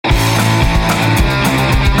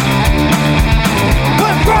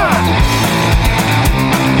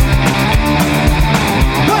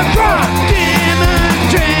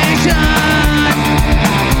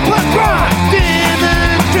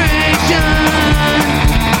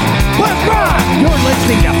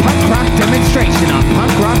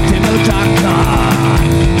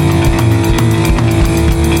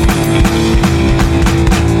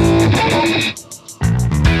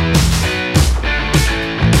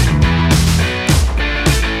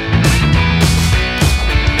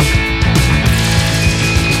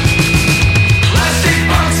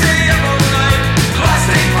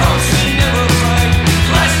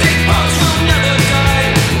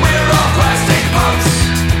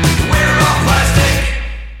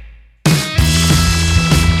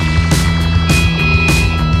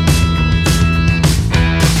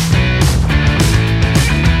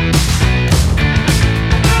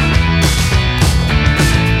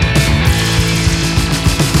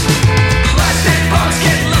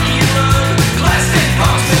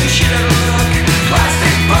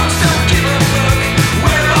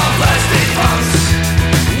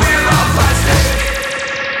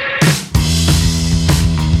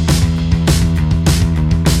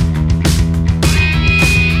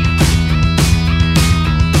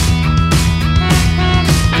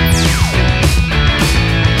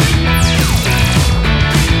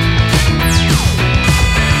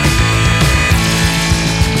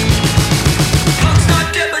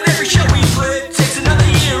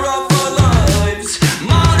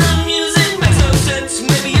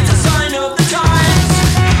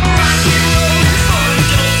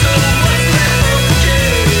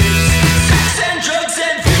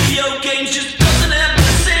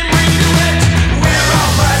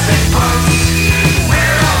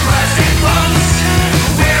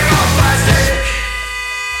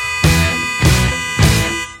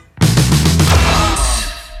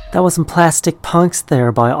That was some Plastic Punks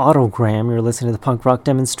there by Autogram. You're listening to the punk rock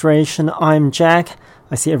demonstration. I'm Jack.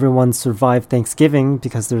 I see everyone survived Thanksgiving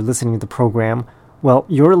because they're listening to the program. Well,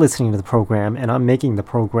 you're listening to the program, and I'm making the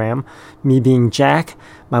program. Me being Jack,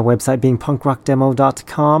 my website being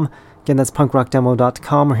punkrockdemo.com. Again, that's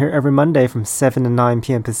punkrockdemo.com. We're here every Monday from 7 to 9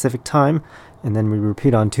 p.m. Pacific time, and then we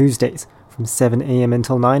repeat on Tuesdays from 7 a.m.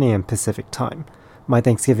 until 9 a.m. Pacific time. My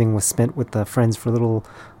Thanksgiving was spent with friends for a little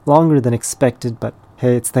longer than expected, but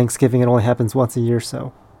hey, it's Thanksgiving. It only happens once a year,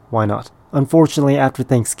 so why not? Unfortunately, after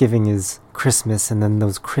Thanksgiving is Christmas, and then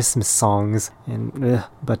those Christmas songs,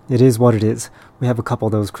 but it is what it is. We have a couple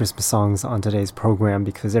of those Christmas songs on today's program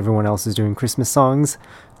because everyone else is doing Christmas songs,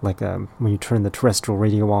 like when you turn the terrestrial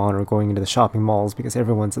radio on or going into the shopping malls, because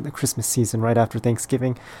everyone's in the Christmas season right after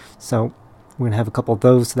Thanksgiving. So we're going to have a couple of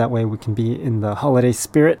those, so that way we can be in the holiday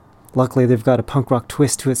spirit. Luckily, they've got a punk rock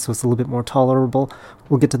twist to it, so it's a little bit more tolerable.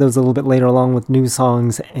 We'll get to those a little bit later, along with new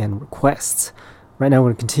songs and requests. Right now,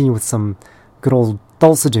 we're going to continue with some good old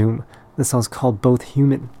Dulcidoom. This song's called Both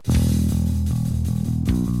Human. We're both human.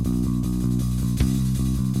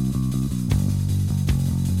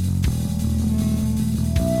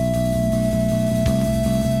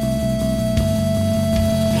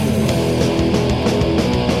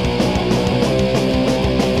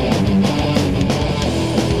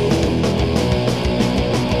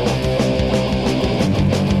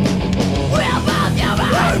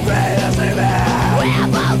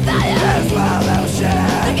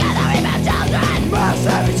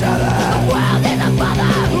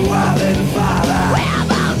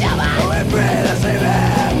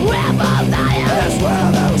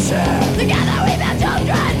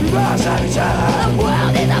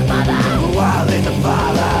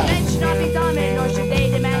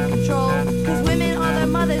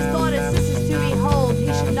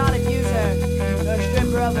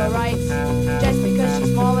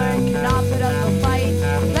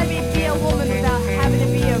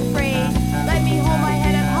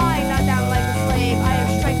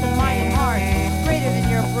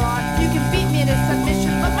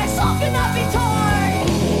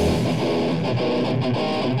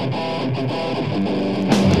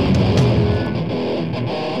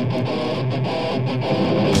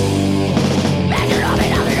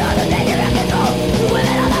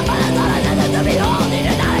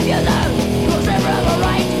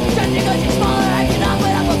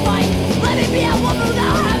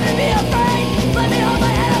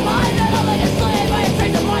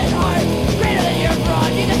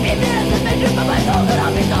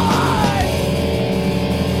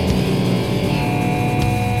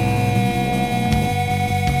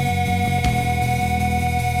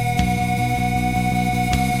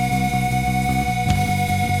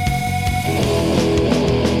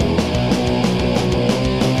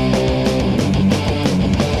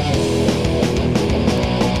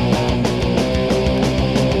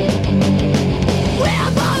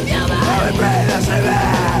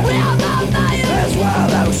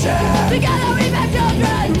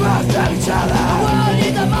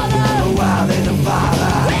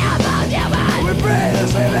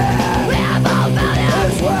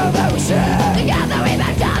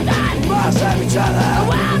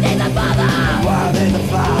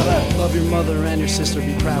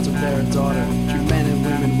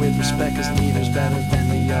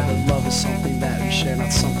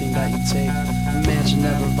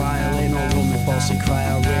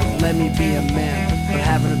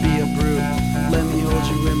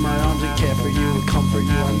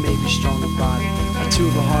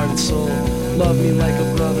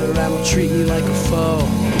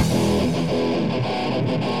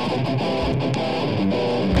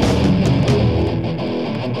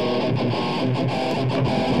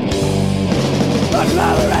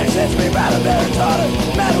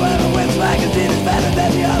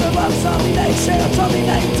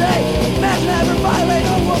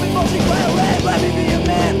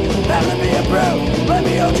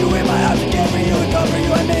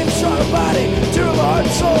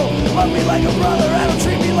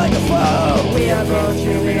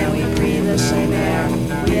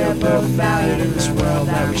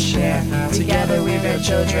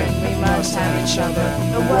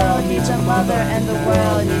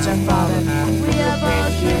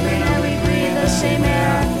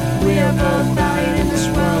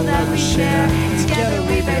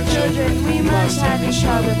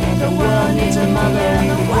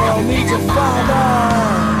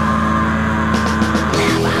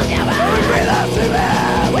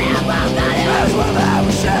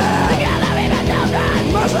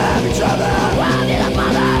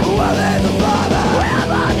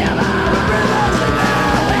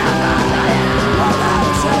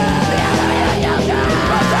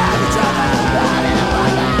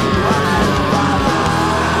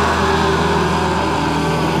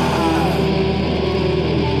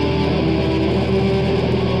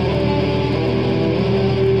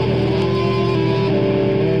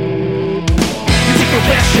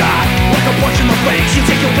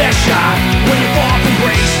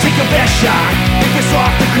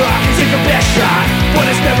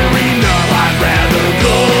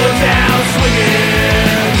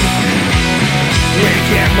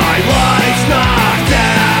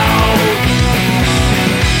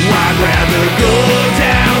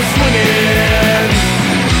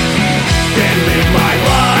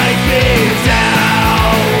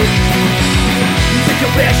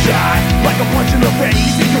 a punch in the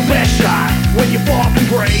face, take your best shot. When you fall from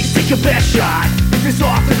grace, take your best shot. If it's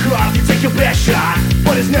off the cuff, you take your best shot.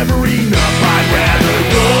 But it's never enough, I'd rather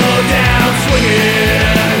go down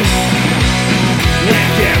swinging and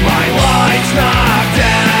get my lights knocked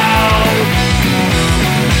out.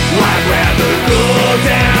 I'd rather go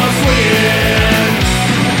down swinging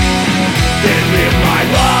than live my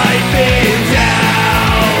life in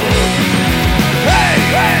doubt. Hey,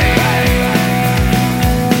 hey, hey, hey.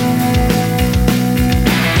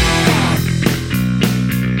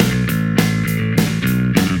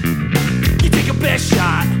 You take your best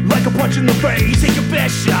shot, like a punch in the face. Take your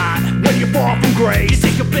best shot when you fall from grace. You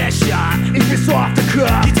take your best shot if it's off the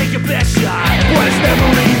cuff. You take your best shot, but it's never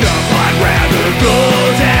enough. I'd rather go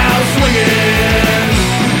down swinging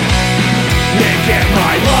and get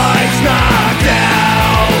my lights knocked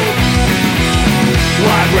out.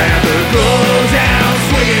 I'd rather go down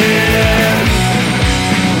swinging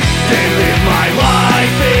than live my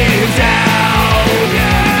life in doubt.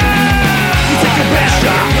 Yeah. You take your best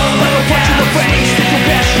shot, like a punch in the face. Take your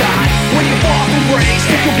best shot when you fall from grace.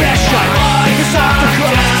 Take your best shot if it's off the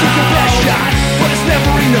cuff. Take your best shot, but it's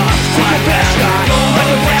never enough. Take your best shot,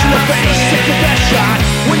 like a punch in the face. Take your best shot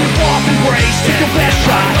when you fall from grace. Take your best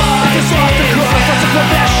shot if it's off the cuff. I took my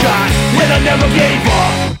best shot and I never gave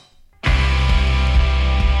up.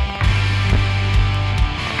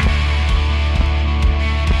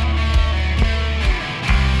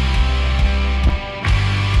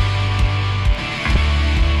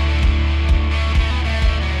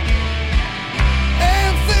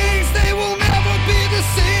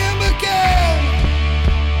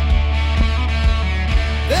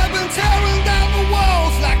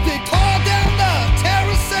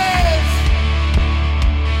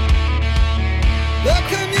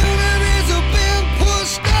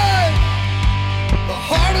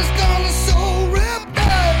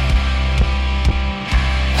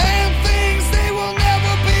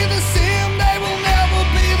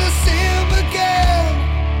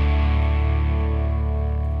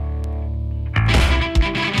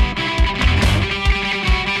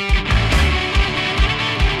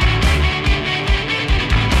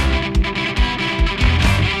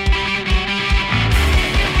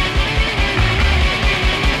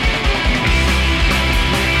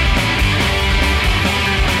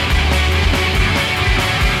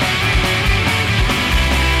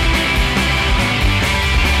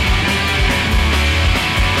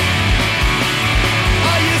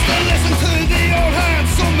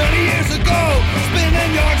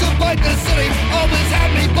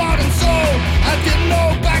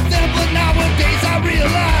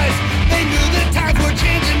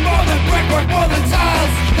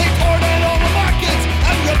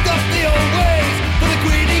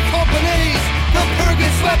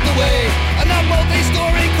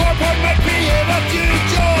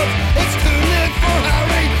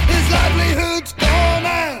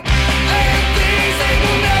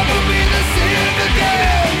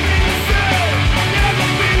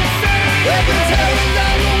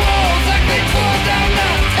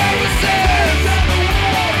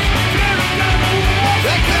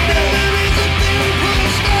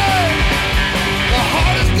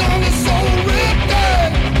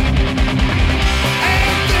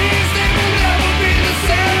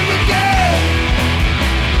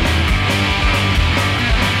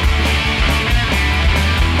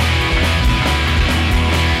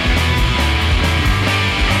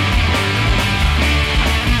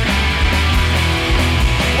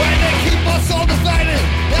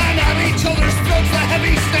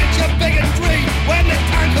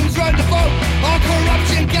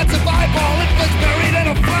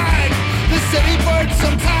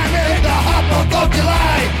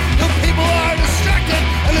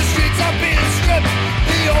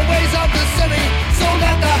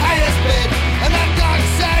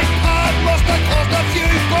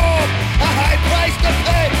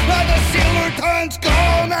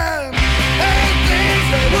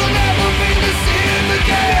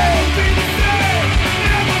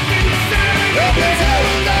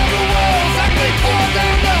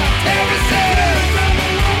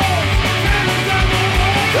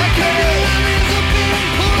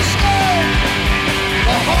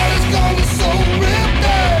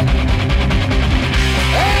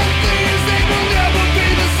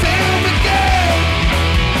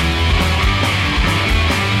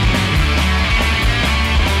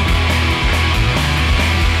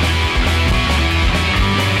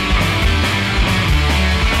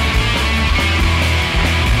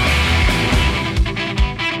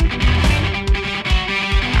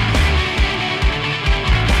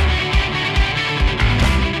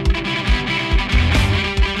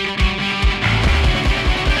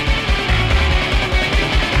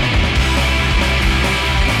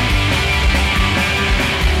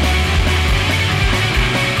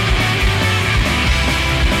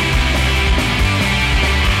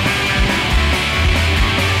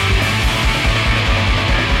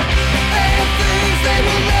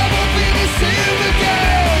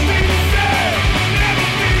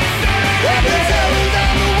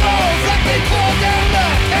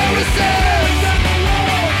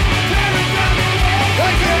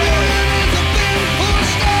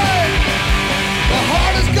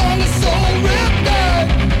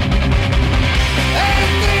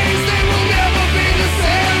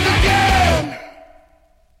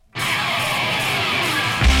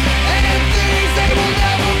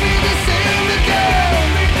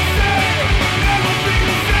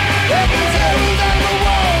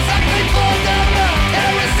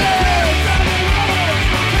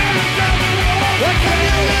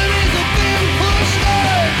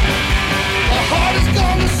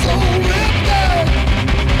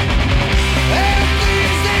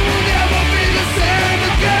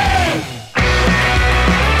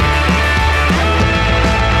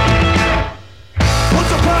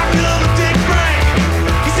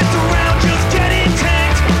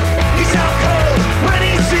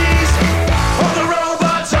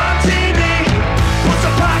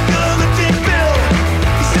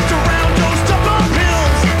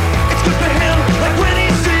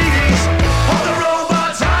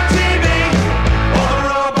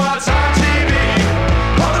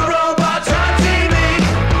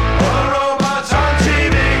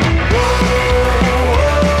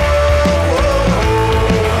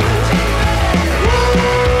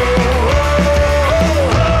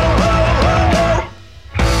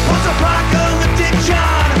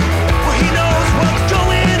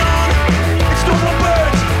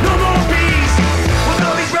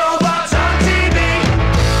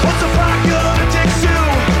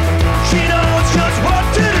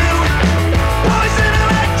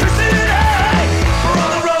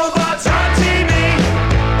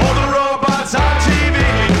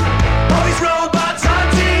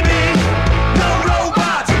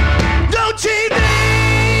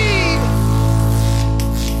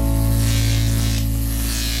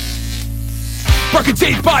 Broken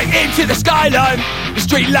teeth bite into the skyline. The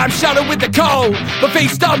street lamps shudder with the cold. My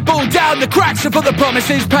feet stumble down the cracks of all the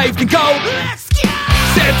promises paved in gold.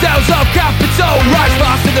 Citadels of capital rise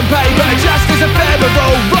faster than paper, just as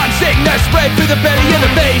ephemeral. Run sickness spread through the belly of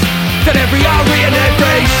the beast, to every artery and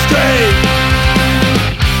every street.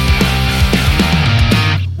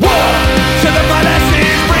 War to the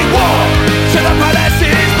palaces, bring war to the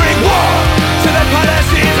palaces, bring war to the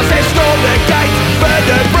palaces. I say storm the gates, burn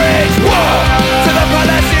the bridge. War to the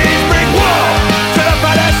palaces, bring war to the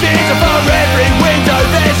palaces. And for every window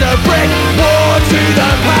there's a brick. War to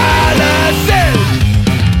the palaces.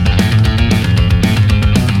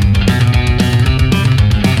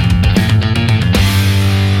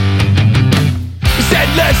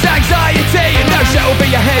 Endless anxiety and no shelter for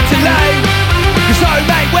your head to lay. Cause home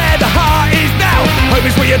ain't where the heart is now. Home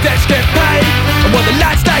is where your debts get paid, and while the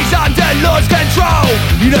land stays under law's control,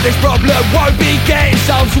 you know this problem won't be getting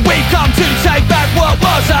solved. So we've come to take back what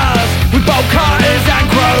was ours, with bolt cutters and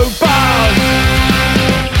crowbars.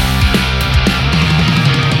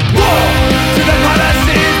 War to the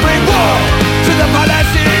palaces, bring war to the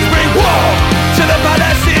palaces, bring war to the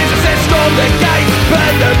palaces. I said storm the gates,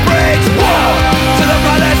 burn the bridge. War to the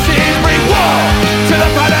palaces, bring war to the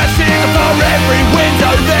palaces. And for every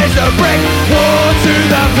window there's a brick. War to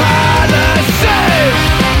the palaces.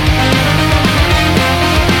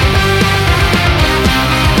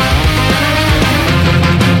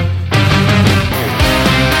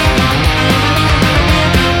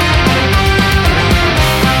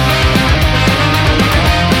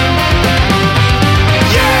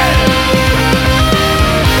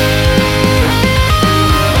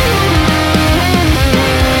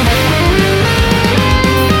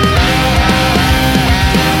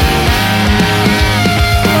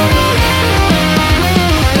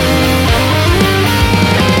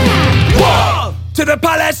 To the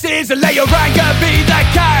palaces and let your anger be the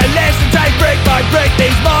catalyst, and take brick by brick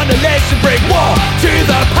these monoliths and bring war to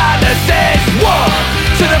the palaces. War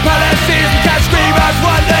to the palaces. We can scream as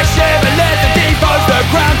one, the ship, and let the depots the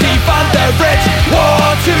ground defund the rich.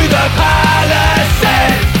 War to the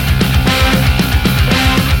palaces.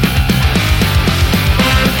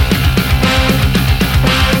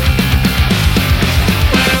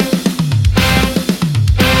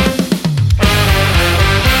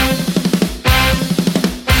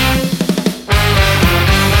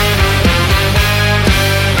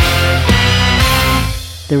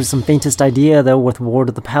 There was some faintest idea, though, with War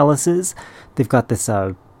to the Palaces. They've got this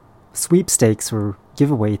sweepstakes or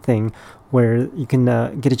giveaway thing where you can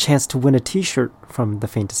get a chance to win a t-shirt from the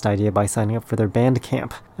faintest idea by signing up for their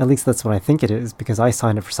Bandcamp. At least that's what I think it is, because I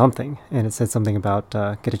signed up for something, and it said something about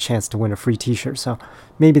get a chance to win a free t-shirt. So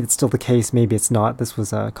maybe that's still the case, maybe it's not. This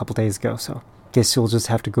was a couple days ago, so guess you'll just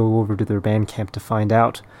have to go over to their Bandcamp to find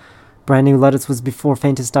out. Brand New Luddits was before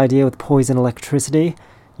Faintest Idea with Poison Electricity.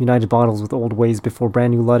 United Bottles with Old Ways before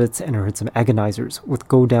Brand New Luddits, and I heard some Agonizers with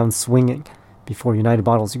Go Down Swinging before United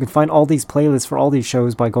Bottles. You can find all these playlists for all these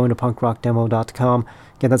shows by going to punkrockdemo.com.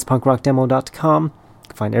 Again, that's punkrockdemo.com. You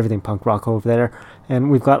can find everything punk rock over there. And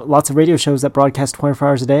we've got lots of radio shows that broadcast 24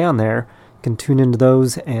 hours a day on there. You can tune into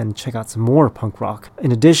those and check out some more punk rock,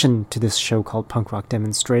 in addition to this show called Punk Rock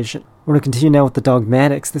Demonstration. We're going to continue now with the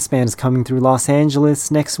Dogmatics. This band is coming through Los Angeles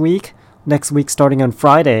next week. Next week, starting on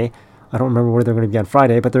Friday. I don't remember where they're going to be on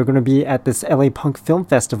Friday, but they're going to be at this LA Punk Film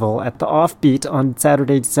Festival at the Offbeat on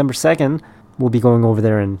Saturday, December 2nd. We'll be going over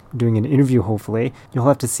there and doing an interview, hopefully. You'll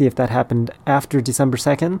have to see if that happened after December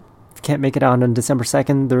 2nd. If you can't make it out on December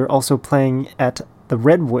 2nd, they're also playing at the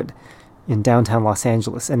Redwood in downtown Los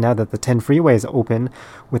Angeles. And now that the 10 freeway is open,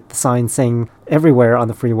 with the sign saying everywhere on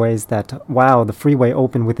the freeways that, wow, the freeway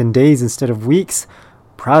opened within days instead of weeks,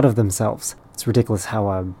 proud of themselves. It's ridiculous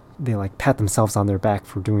how they pat themselves on their back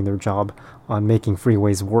for doing their job on making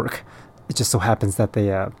freeways work. It just so happens that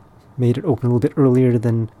they made it open a little bit earlier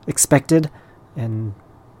than expected, and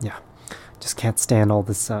yeah, just can't stand all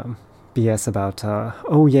this BS about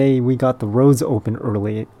oh yay, we got the roads open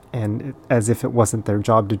early, and as if it wasn't their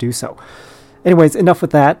job to do so. Anyways, enough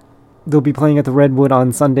with that. They'll be playing at the Redwood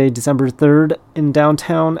on Sunday, December 3rd in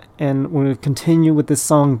downtown, and we're going to continue with this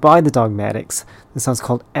song by the Dogmatics. This song's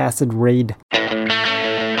called Acid Raid.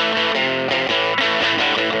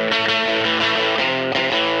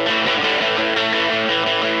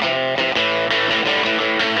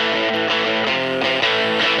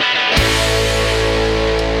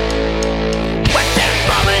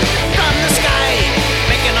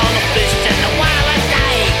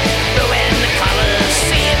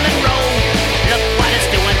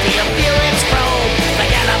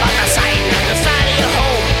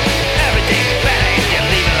 Everything better if you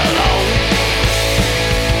leave it alone.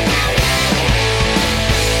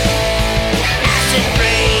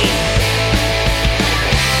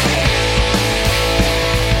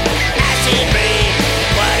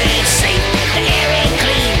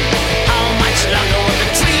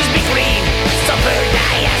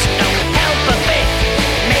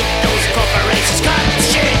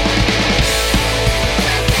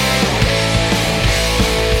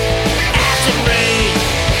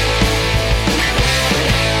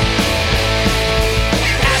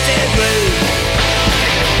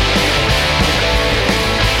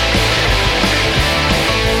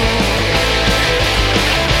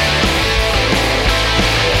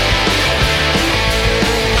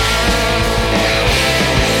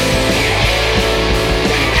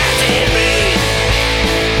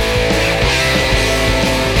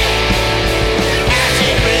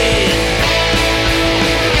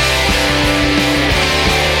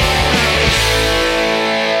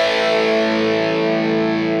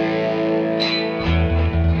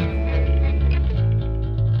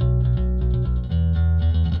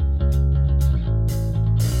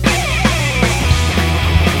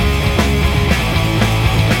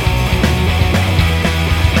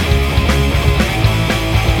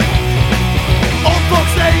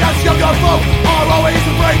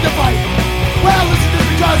 to fight. Well, listen, just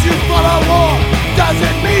because you fought a war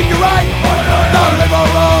doesn't mean you're right. The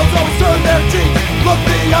liberals always turn their cheeks, look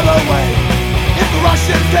the other way. If the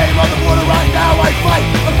Russians came on the border right now, I'd fight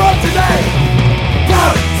them from today.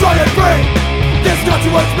 Proud, strong and free, this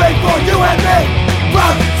country was made for you and me.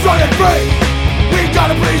 Proud, strong and free, we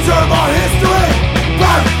gotta preserve our history.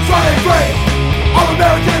 Proud, strong and free, all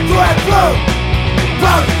American through and through.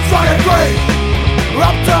 Proud, strong and free, we're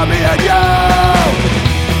up to me and you.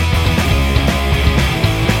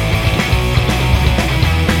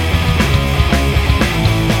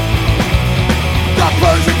 The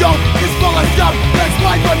Persian Gulf is full of stuff that's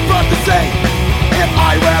life in front to see. If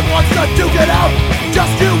Iran wants to duke it out,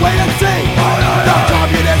 just you wait and see. The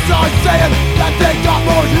communists are saying that they got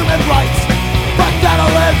more human rights, but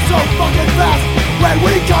that'll end so fucking fast when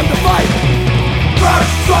we come to fight. Proud,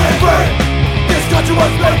 strong and free, this country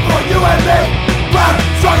was made for you and me. Proud,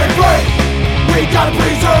 strong and free, we gotta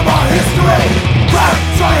preserve our history. Proud,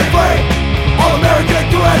 strong and free, all American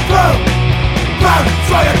through and through. Proud,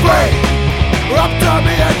 strong and free, we're up to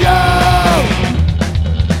me and you.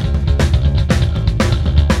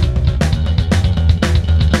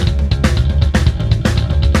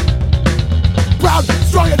 Proud,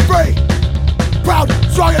 strong and free. Proud,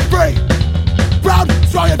 strong and free. Proud,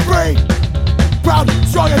 strong and free. Proud,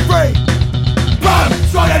 strong and free. Proud,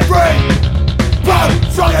 strong and free. Proud,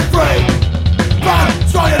 strong and free. Proud,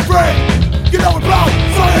 strong and free. You know we're proud,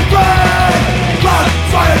 strong and free. Proud,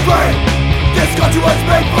 strong and free. This country was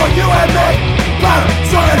made for you and me. Proud,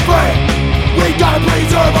 strong and free, we gotta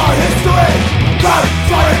preserve our history. Proud,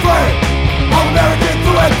 strong and free, all American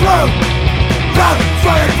through and through. Proud,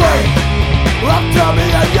 strong and free, we're up to me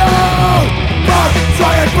and you. Proud,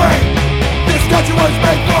 strong and free, this country was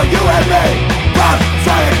made for you and me. Proud,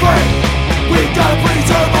 strong and free, we gotta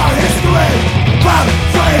preserve our history. Proud,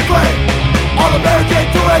 strong and free, all American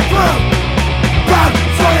through and through. Proud,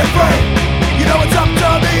 strong and free, you know it's up to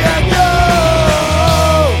me and you.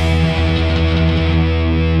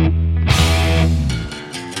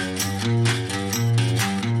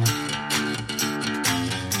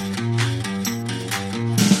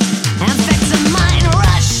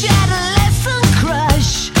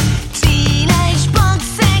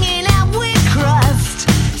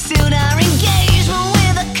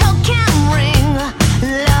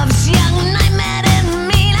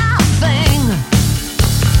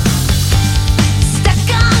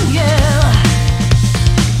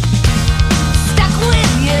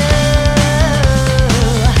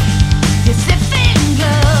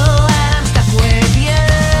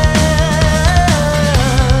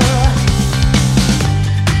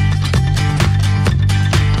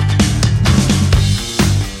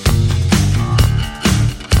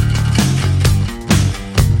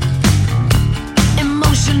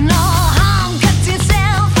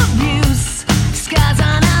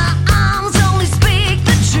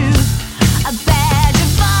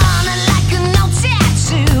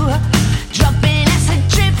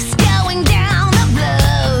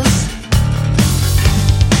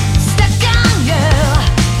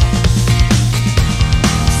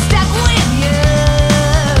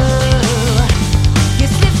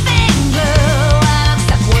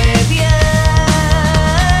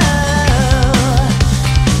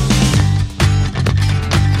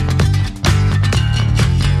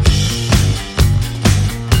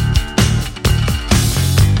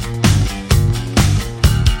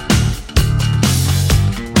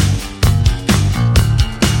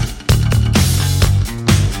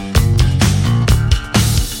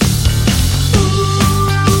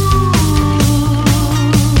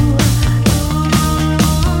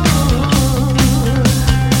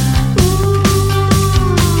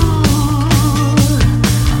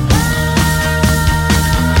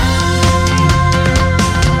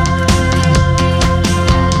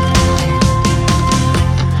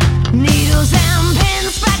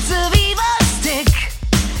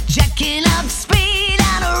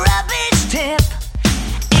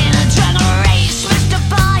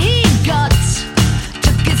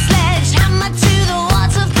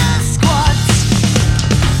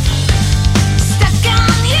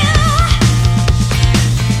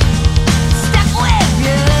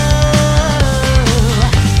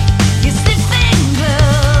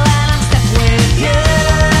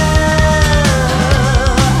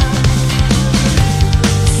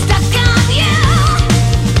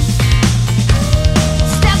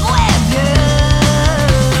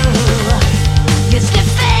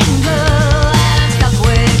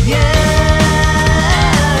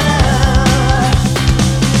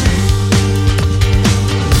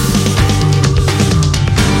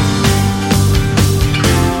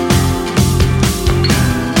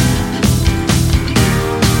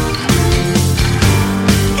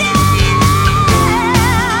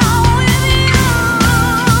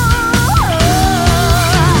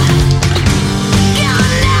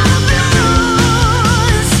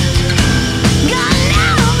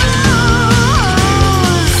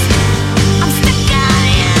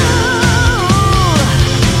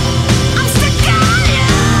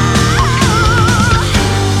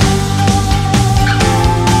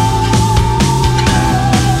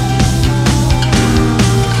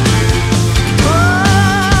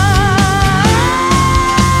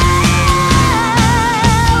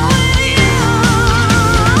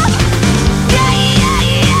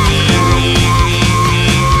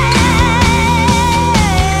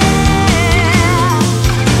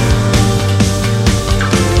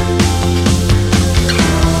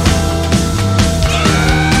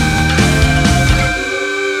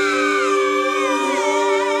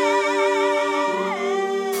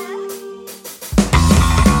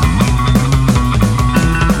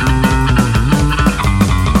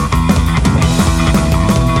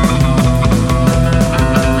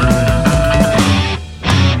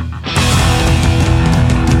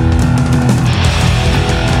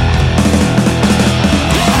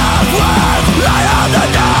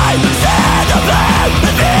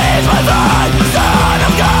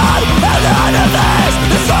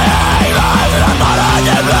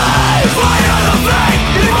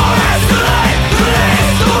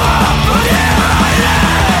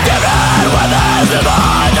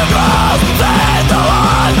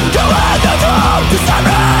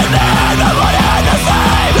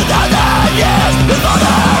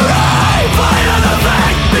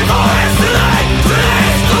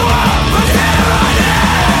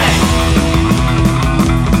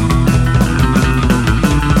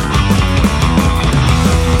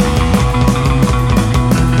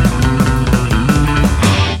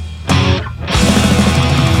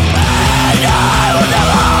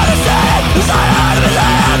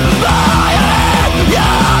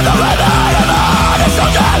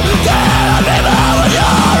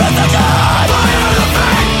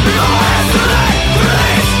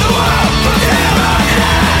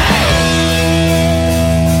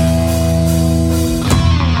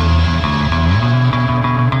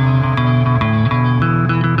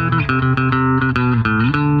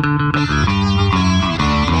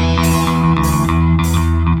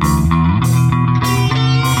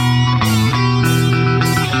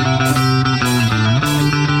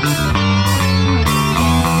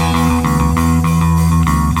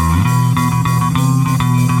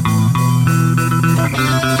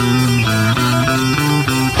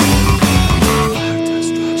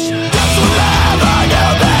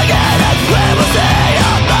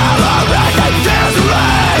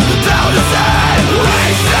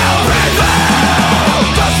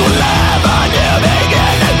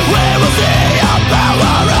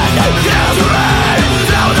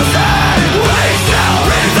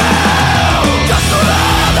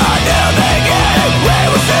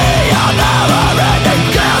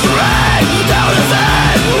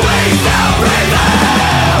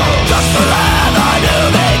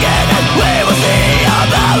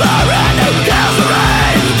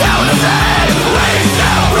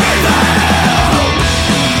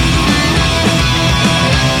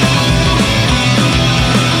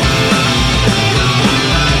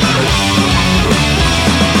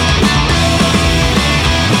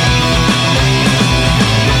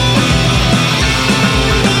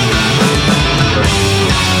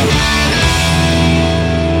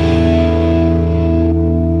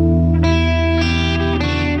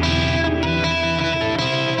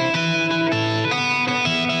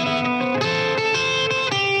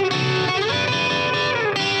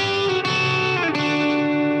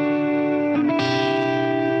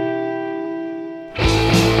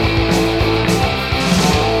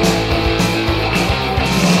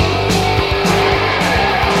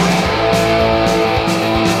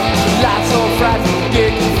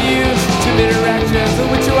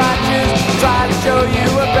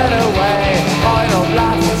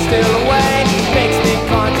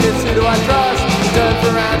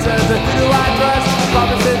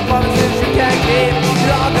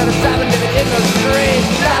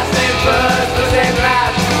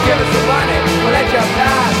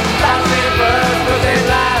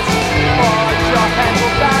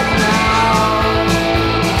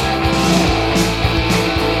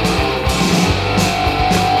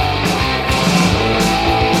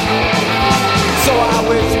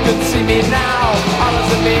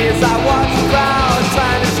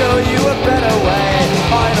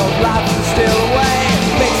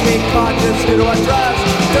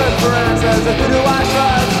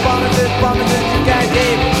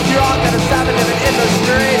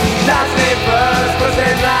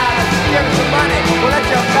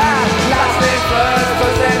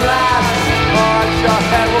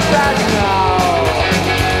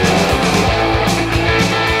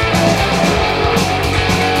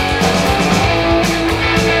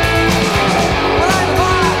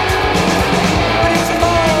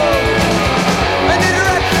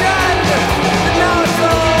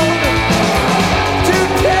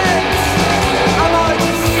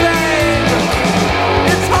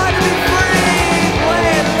 It's hard to be free,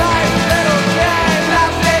 playing life little game.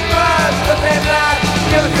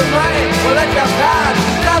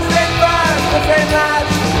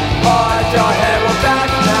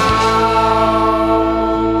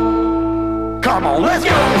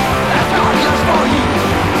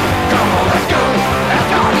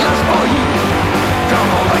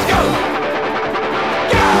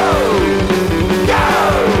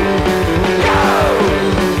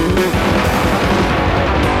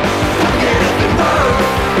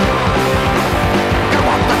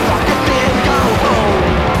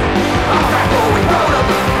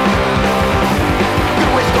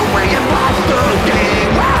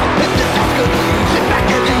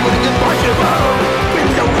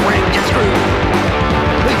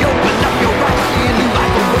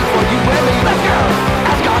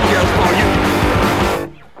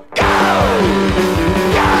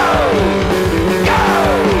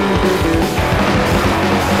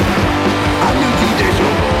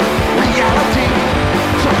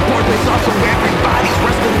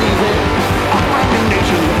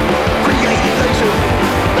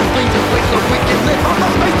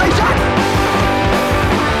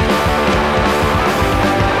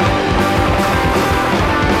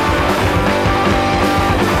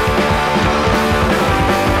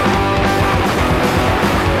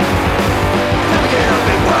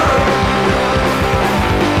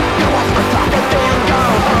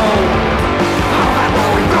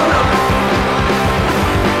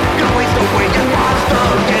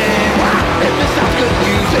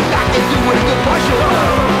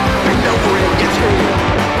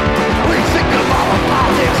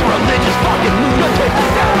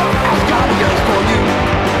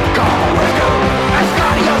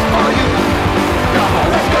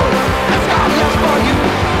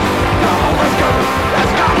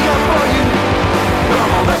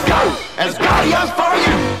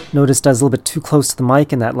 Noticed I was a little bit too close to the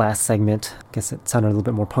mic in that last segment. Guess it sounded a little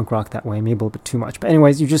bit more punk rock that way, maybe a little bit too much. But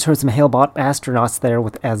anyways, you just heard some Halebot Astronauts there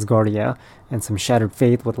with Asgardia, and some Shattered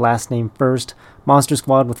Faith with Last Name First, Monster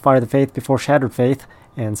Squad with Fire the Faith before Shattered Faith,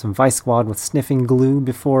 and some Vice Squad with Sniffing Glue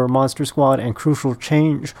before Monster Squad, and Crucial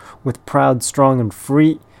Change with Proud, Strong, and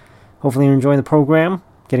Free. Hopefully you're enjoying the program,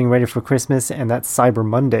 getting ready for Christmas and that Cyber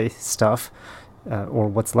Monday stuff, or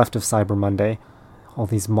what's left of Cyber Monday. All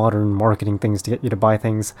these modern marketing things to get you to buy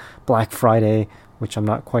things. Black Friday, which I'm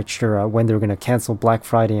not quite sure when they're going to cancel Black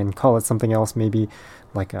Friday and call it something else, maybe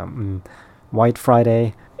like White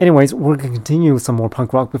Friday. Anyways, we're going to continue with some more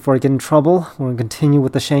punk rock before I get in trouble. We're going to continue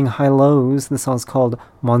with the Shanghai Lows. This song's called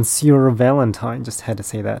Monsieur Valentine. Just had to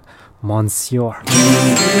say that. Monsieur.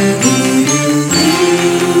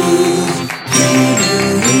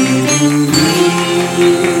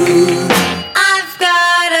 I've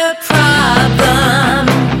got a problem,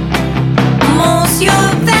 Monsieur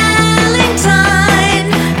Valentine.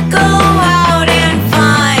 Go out and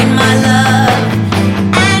find my love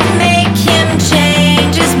and make him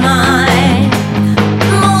change his mind.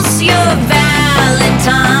 Monsieur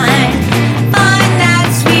Valentine, find that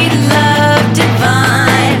sweet love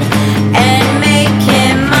divine and make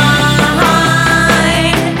him mine.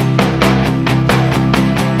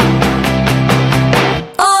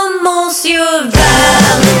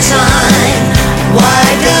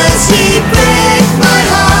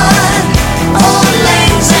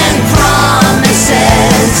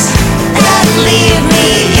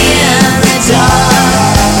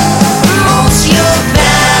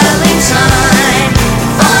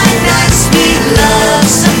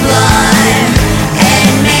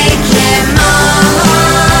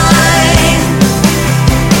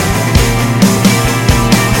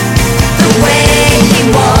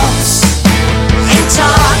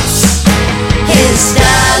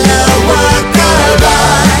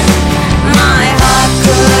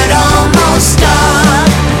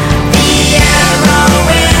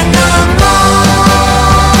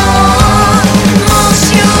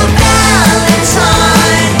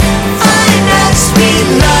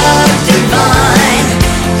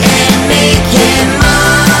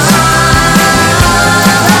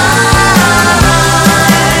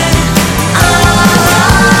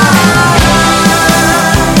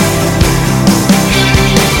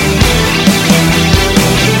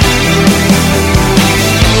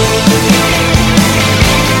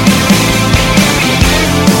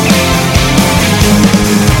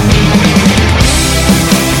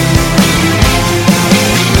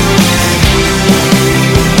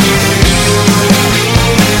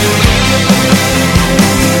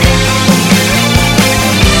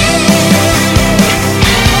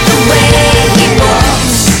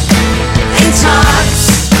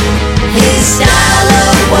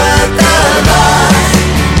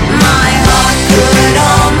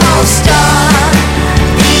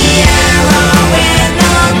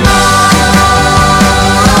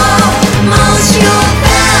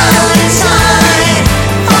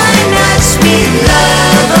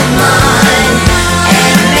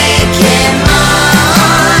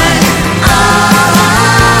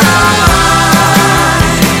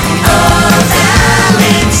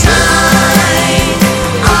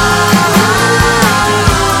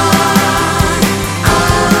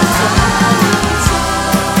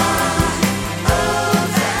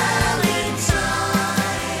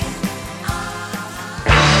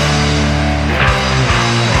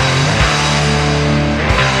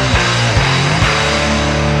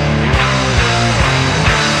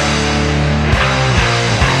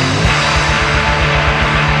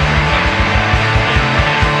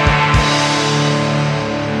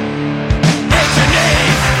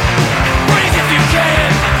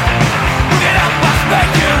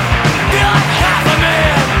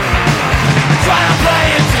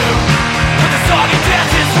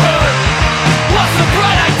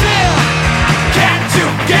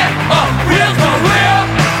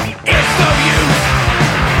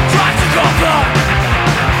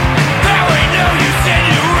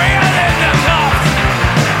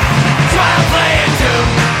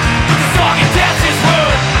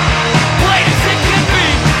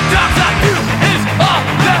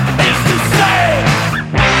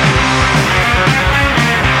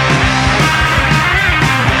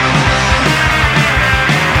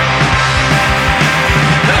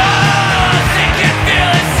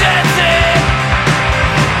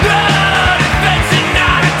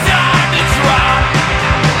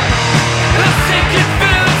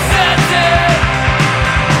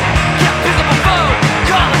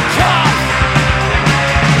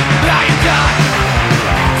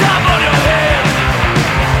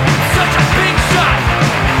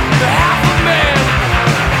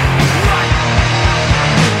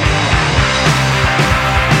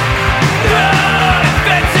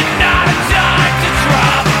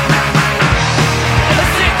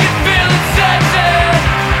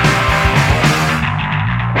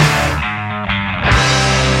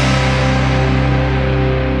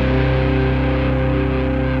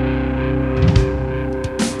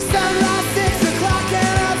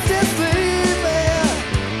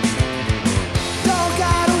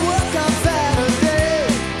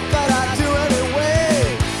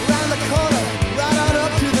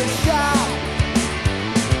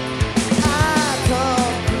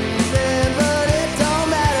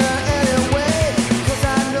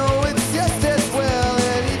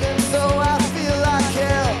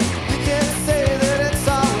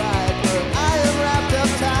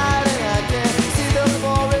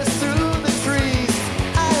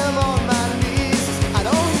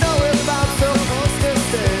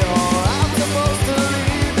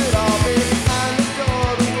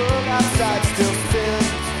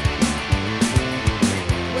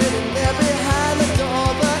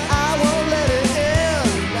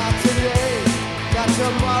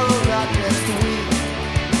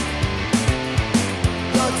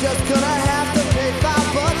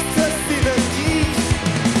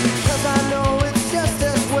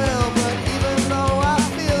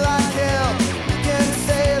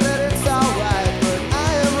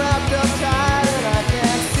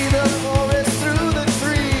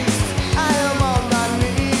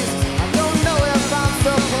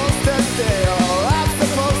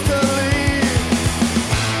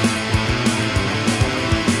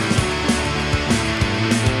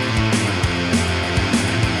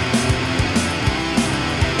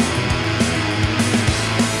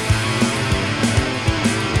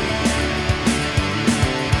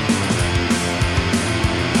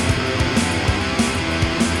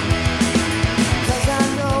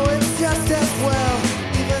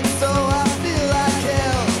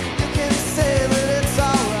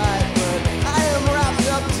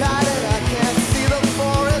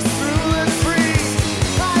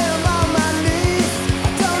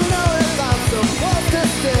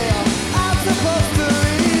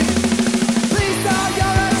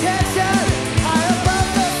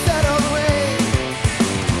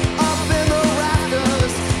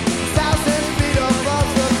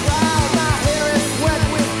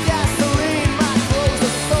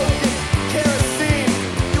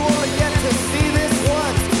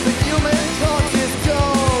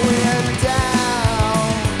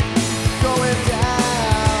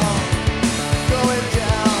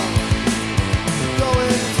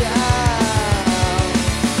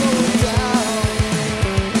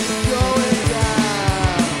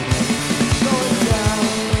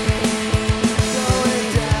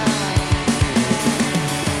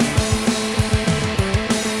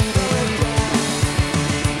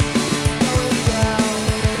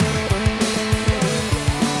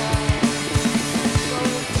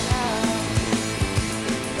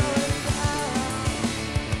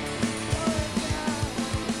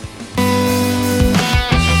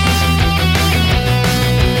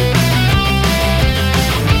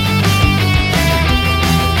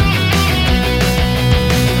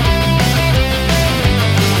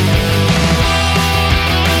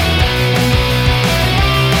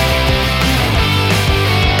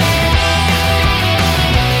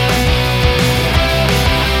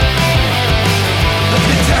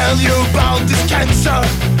 tell you about this cancer.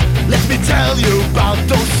 Let me tell you about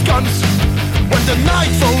those scums. When the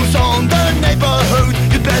night falls on the neighborhood,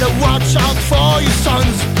 you better watch out for your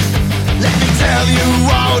sons. Let me tell you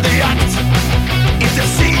how they act if they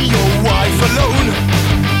see your wife alone.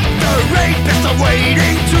 The rapists are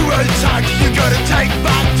waiting to attack. You gotta take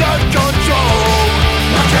back the control.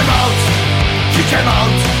 Knock him out, kick him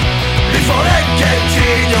out, before they get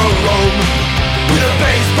in your room. With a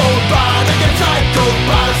baseball bat against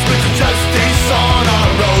psychopaths, with justice on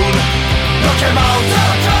our own. Knock him out,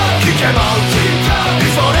 kick him out,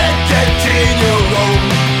 before they get in your room.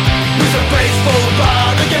 With a baseball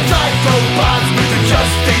bat against psychopaths, with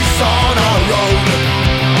justice on our own.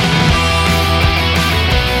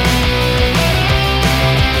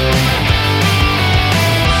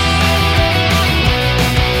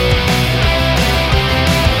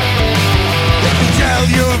 Tell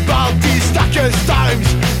you about these darkest times,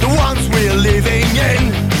 the ones we're living in.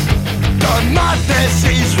 The madness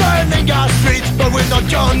is running our streets, but we're not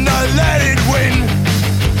gonna let it win.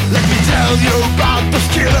 Let me tell you about those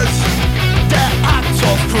killers, their acts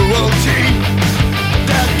of cruelty.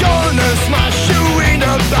 They're gonna smash you in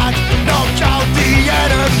the back, knock out the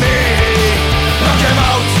enemy. Knock him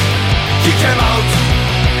out, kick him out,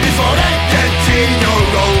 before they get in your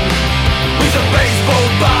room. With a baseball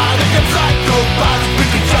bat against psychopaths, with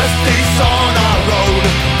the justice on our own.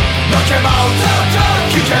 Knock him out,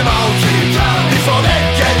 kick him out, before they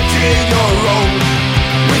get in your room.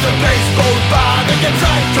 With a baseball bat against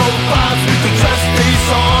psychopaths, with the justice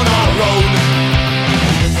on our own.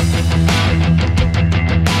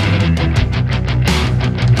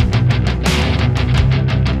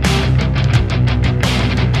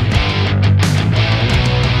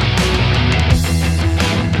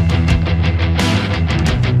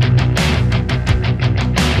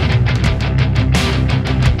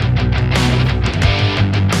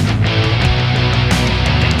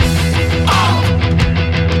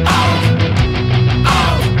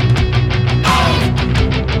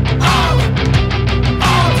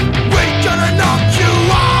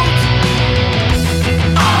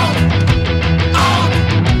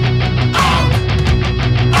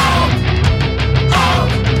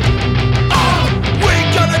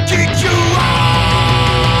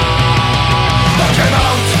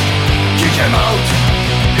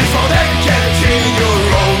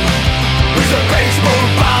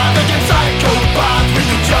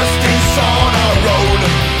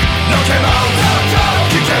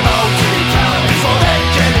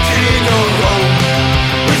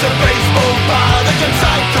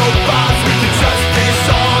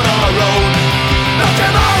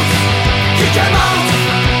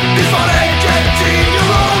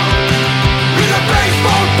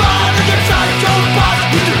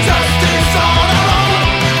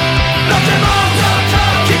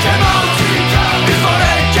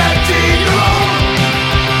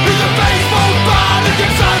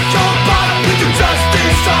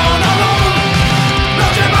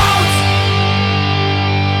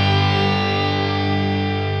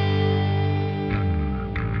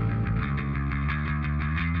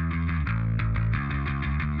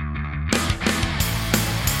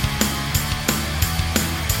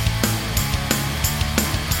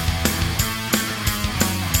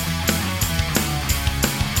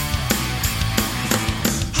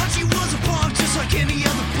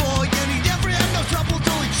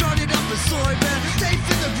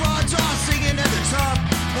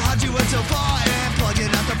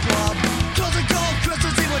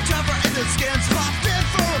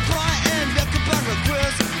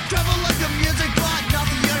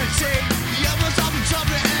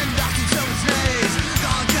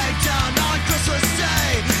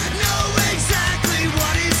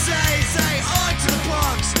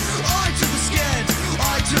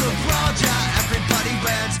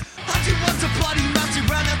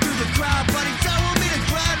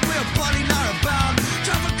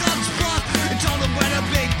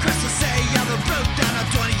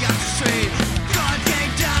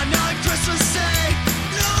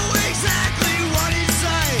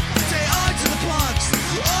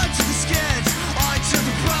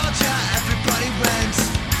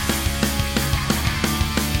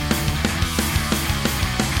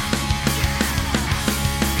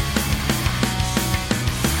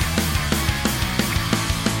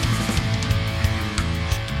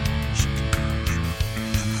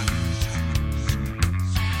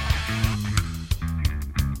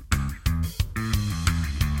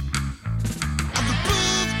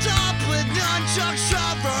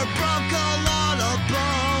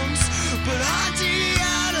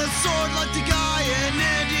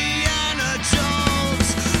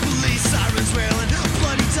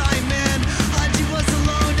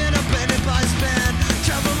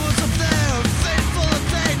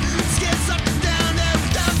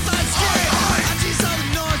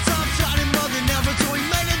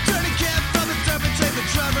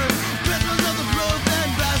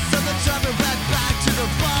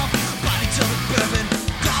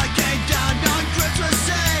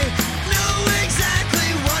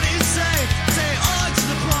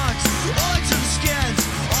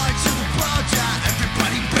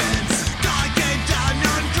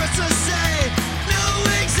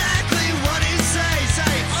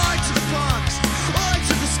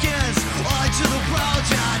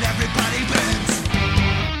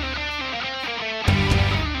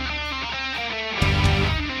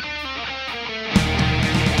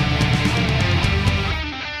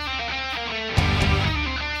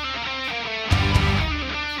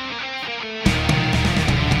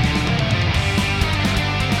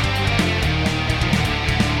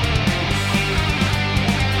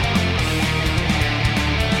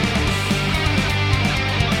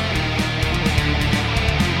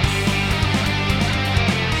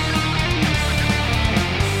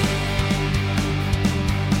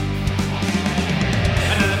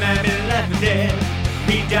 left for dead.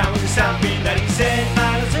 Beat down with the sound beat that he said.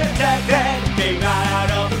 Violence attack then came right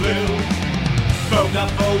out of the blue. Spoke up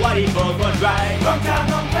for what he thought was right. Wrong time,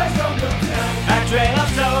 wrong place, don't look tonight. A trail of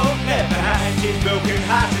soul left behind his broken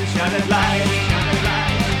heart and shattered light. Shattered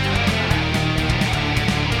light.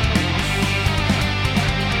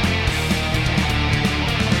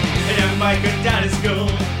 A young Mike went down to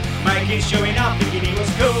school. Mike is showing off, thinking he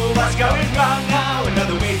was cool. What's going wrong now?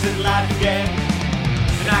 Another wasted life again.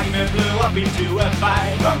 An argument blew up into a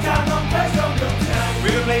fight. Wrong time, wrong place, don't look tonight.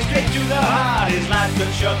 River plays straight to the heart. His life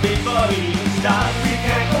got shot before he even started. We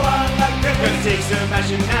can't go on like this. Gonna take some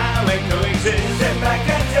action now and coexist. Step back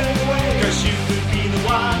and turn away. Cause you could be the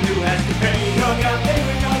one who has to pay. You're gambling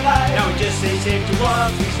with your life. Now we just say safe to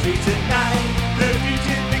walk these streets at night. The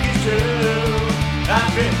future thing is true. I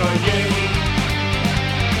feel for you.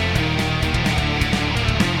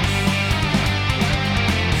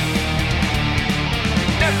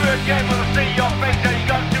 Never again will I see your face. Now you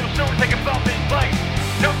got too soon, take a bump in place.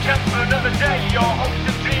 No chance for another day. Your hopes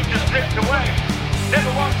and dreams just slipped away.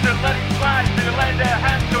 Never want to let it slide, so you lend a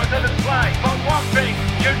hand to another slide. But one thing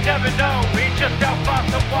you never know is just how far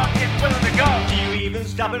someone is willing to go. Do you even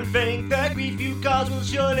stop and think that grief you cause will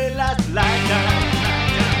surely last a lifetime?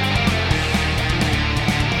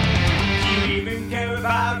 Do you even care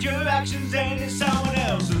about your actions and in someone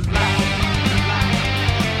else's life?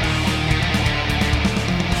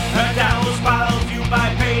 A town will spiral fueled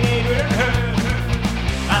by pain, hatred, and hurt.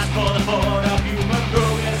 As for the forward of human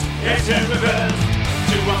progress, it's in reverse.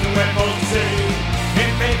 Too often we're forced to see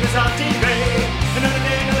in papers on TV. Another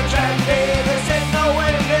day, another tragedy. This ain't no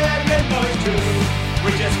way to live, you know it's true.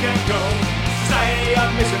 We just can't go. Society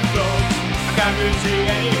of missing folks. I can't really see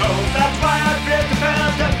any hope. That's why I create the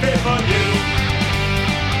belt and pay for you.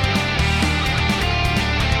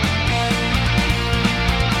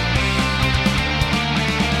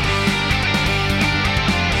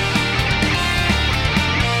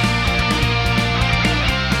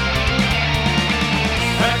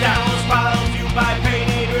 By pain,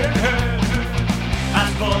 hatred, and hurt.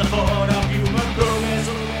 As for the forward of human progress,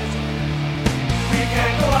 we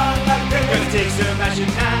can't go on like this. Gonna take some action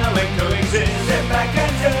now and coexist. Step back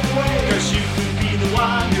and turn away. Cause you could be the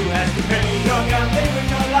one who has to pay. You're gambling with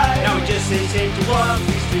your life. Now we just say safe to walk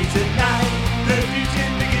these streets at night. The future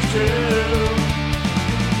thing is true.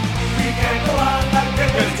 We can't go on like this.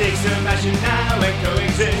 Gonna take some action now and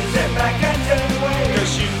coexist. Step back and turn away.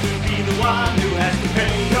 Cause you could be the one who has to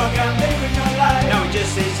pay. You're gambling with your life. Now we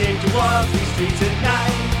just say safe to walk these streets at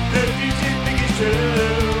night. The future thing is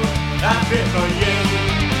true. I feel for you.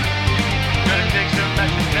 Gonna take some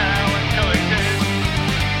action now and coexist.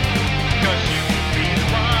 Cause you could be the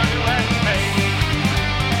one who has to pay.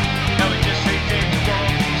 Now we just say safe to walk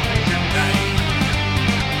these streets at night.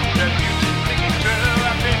 The future thing is true.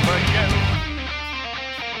 I feel for you.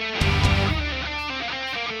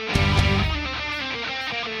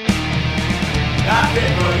 I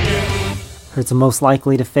feel for you. Heard some Most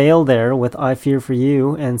Likely to Fail there with I Fear For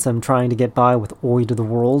You, and some Trying to Get By with Oi to the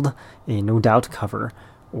World, a No Doubt cover,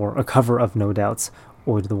 or a cover of No Doubt's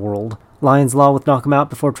Oi to the World. Lion's Law with Knock 'Em Out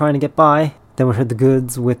before Trying to Get By. Then we heard The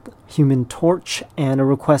Goods with Human Torch, and a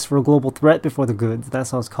Request for a Global Threat before The Goods. That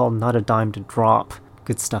song's called Not a Dime to Drop.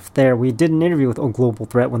 Good stuff there. We did an interview with A Global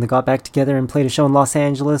Threat when they got back together and played a show in Los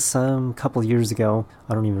Angeles a couple years ago.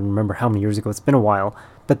 I don't even remember how many years ago. It's been a while.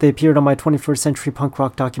 But they appeared on my 21st Century Punk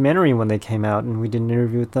Rock documentary when they came out, and we did an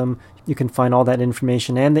interview with them. You can find all that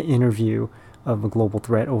information and the interview of A Global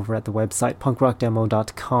Threat over at the website,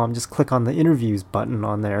 punkrockdemo.com. Just click on the interviews button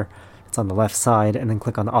on there. It's on the left side, and then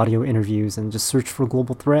click on the audio interviews and just search for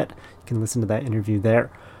Global Threat. You can listen to that interview there.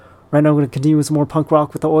 Right now I'm going to continue with some more punk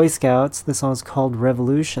rock with the Oi Scouts. This song is called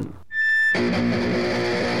Revolution.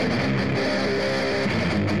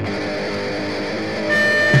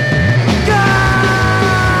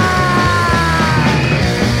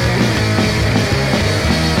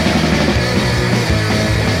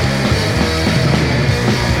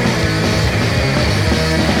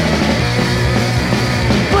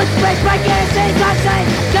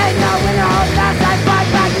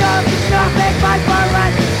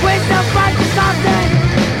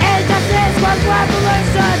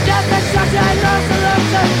 Revolution, death, destruction, loss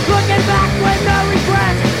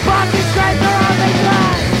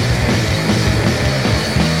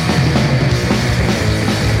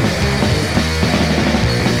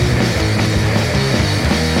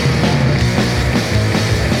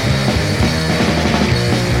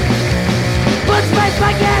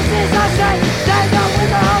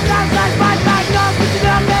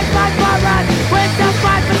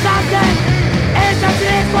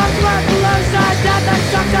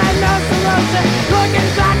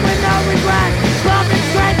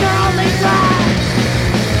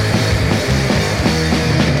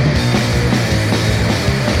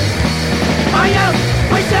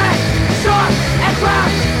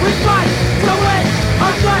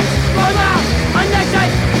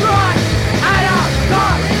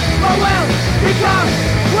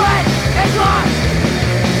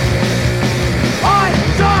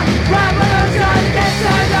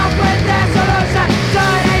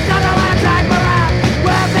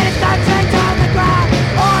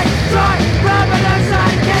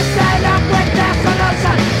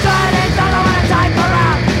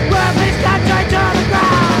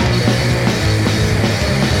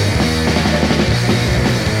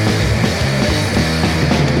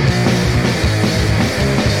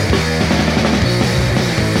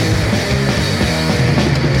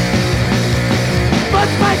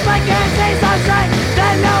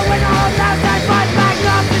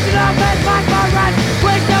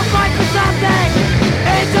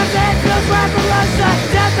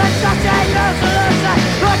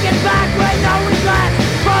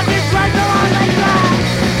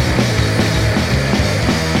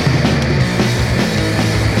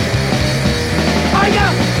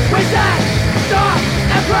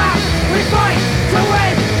fight to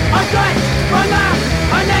win, a good, for love,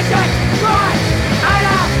 a nation, fly, at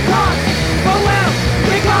our cost, but will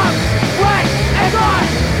become what is on.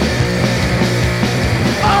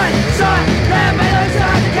 Unsure,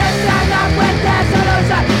 revolution, can't stand up with their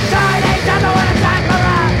solution. Chinese doesn't want to take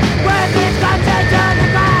around with this country to the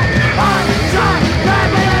ground. Unsure,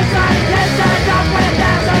 revolution, can't stand up with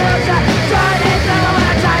their solution. Chinese doesn't want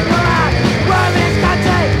to take around with this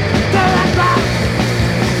country to the ground.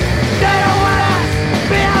 They don't want to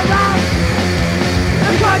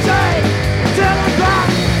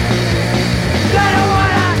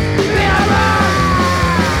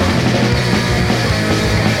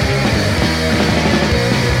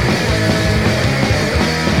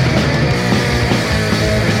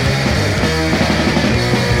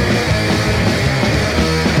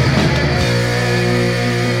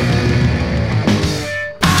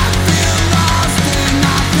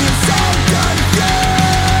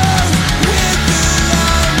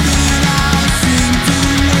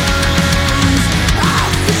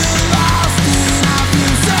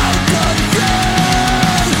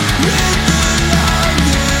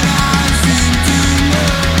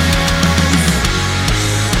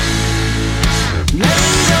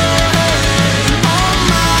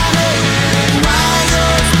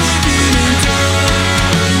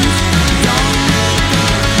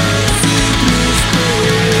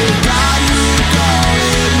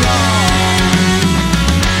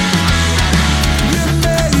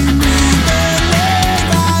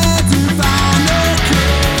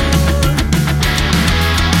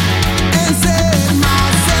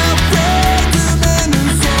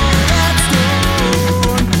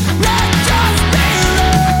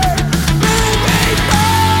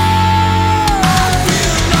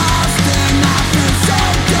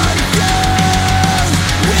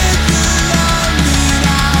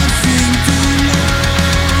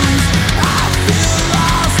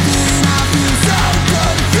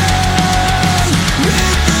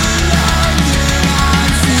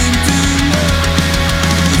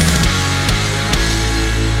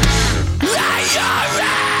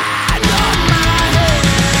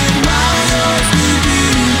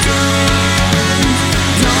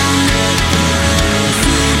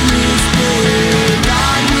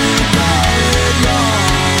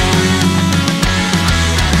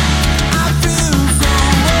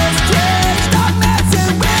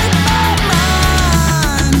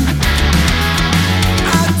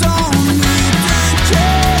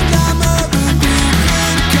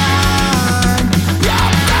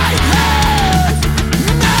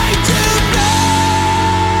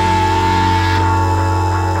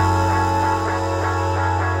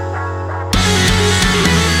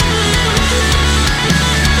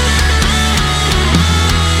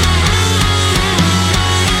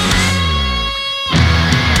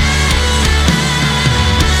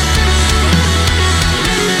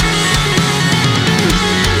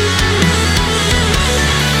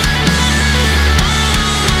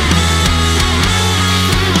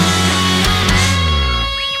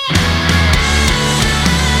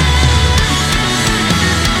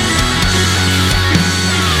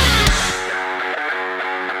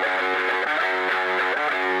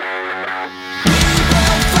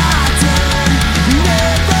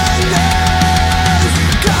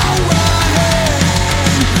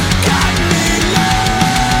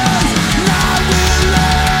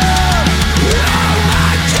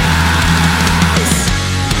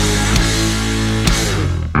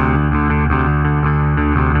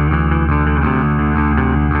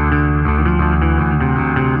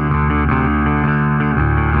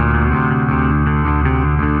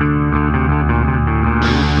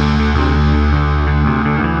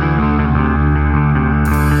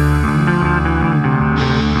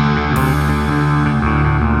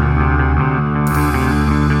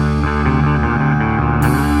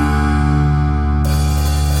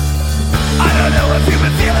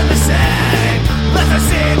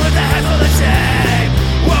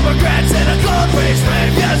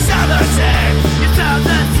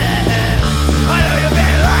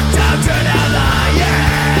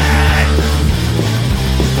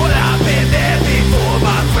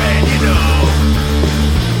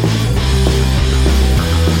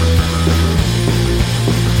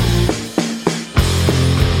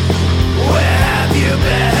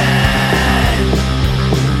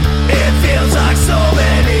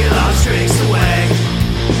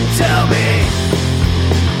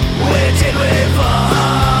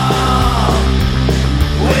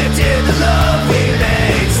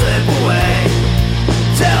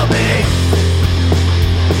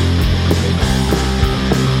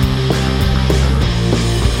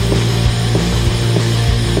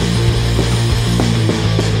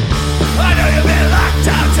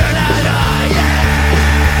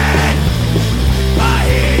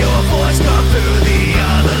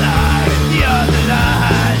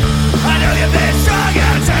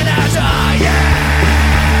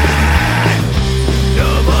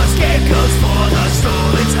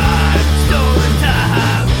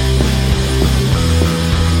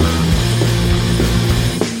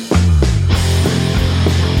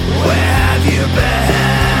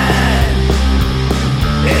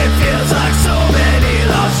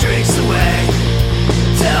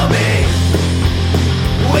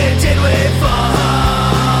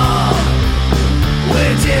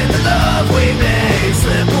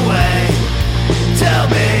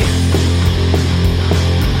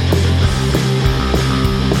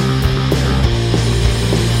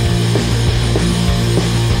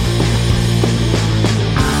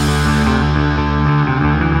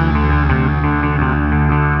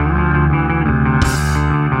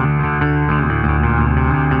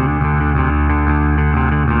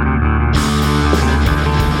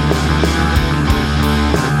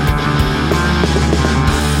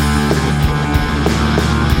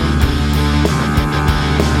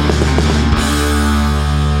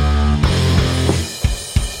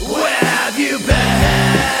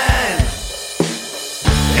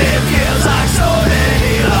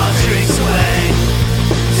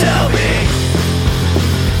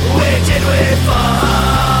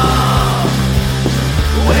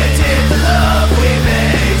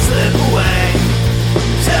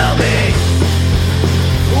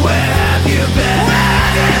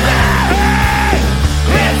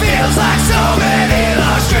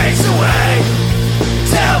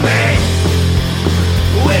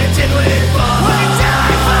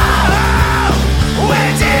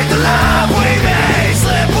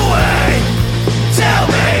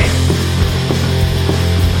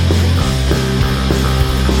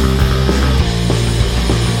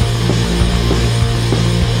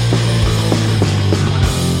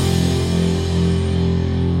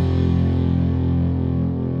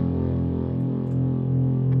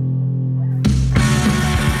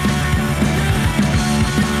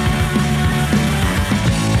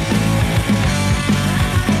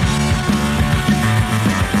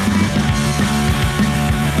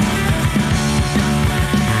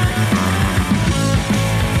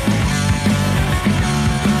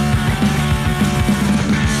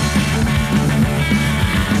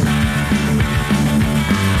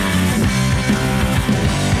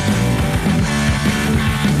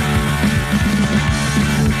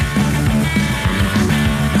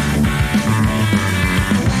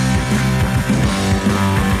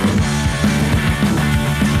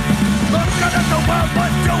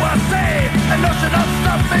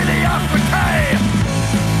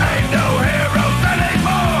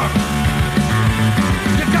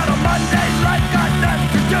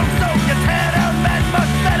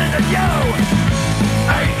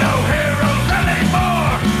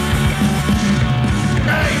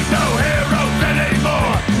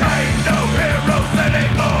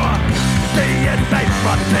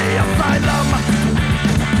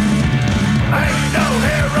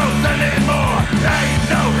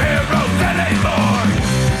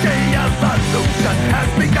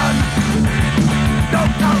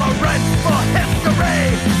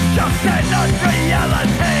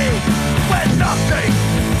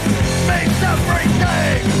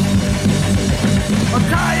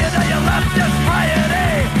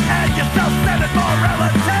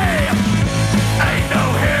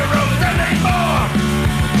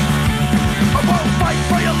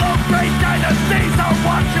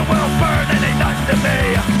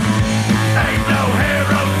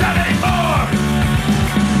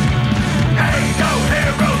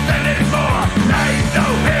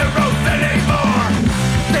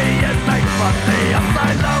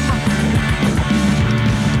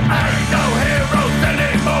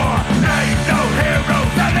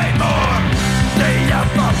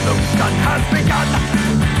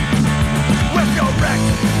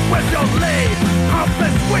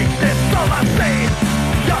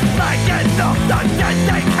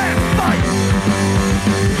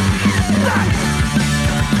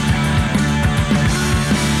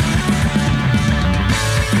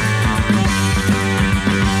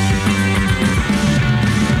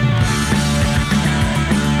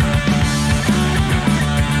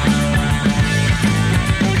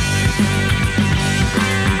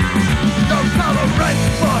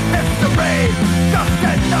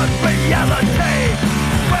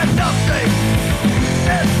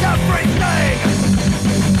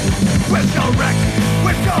resurrect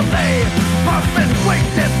with your lead. Purpose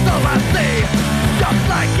weakness, all I see. Just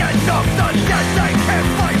like enough, the dead they can't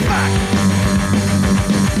fight back.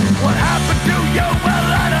 What happened to you? Well,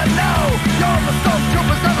 I don't know. You're the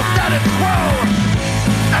stormtroopers of the status quo.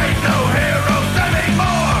 Ain't no heroes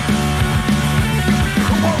anymore.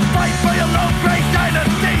 Who won't fight for your low grade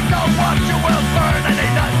dynasties? I'll watch you well burn and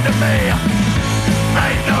ain't nothing to me.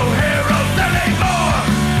 Ain't no heroes anymore.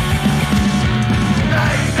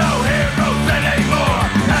 Ain't no heroes anymore.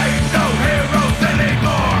 Ain't no heroes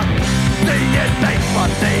anymore. The inmates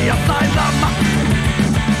from the asylum.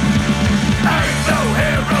 Ain't no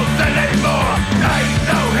heroes anymore. Ain't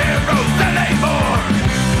no heroes anymore.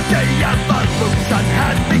 The evolution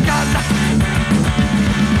has begun.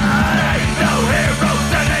 Ain't no heroes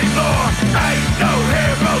anymore. Ain't no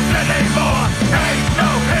heroes anymore. Ain't no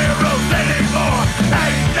heroes anymore.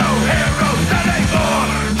 Ain't no heroes anymore.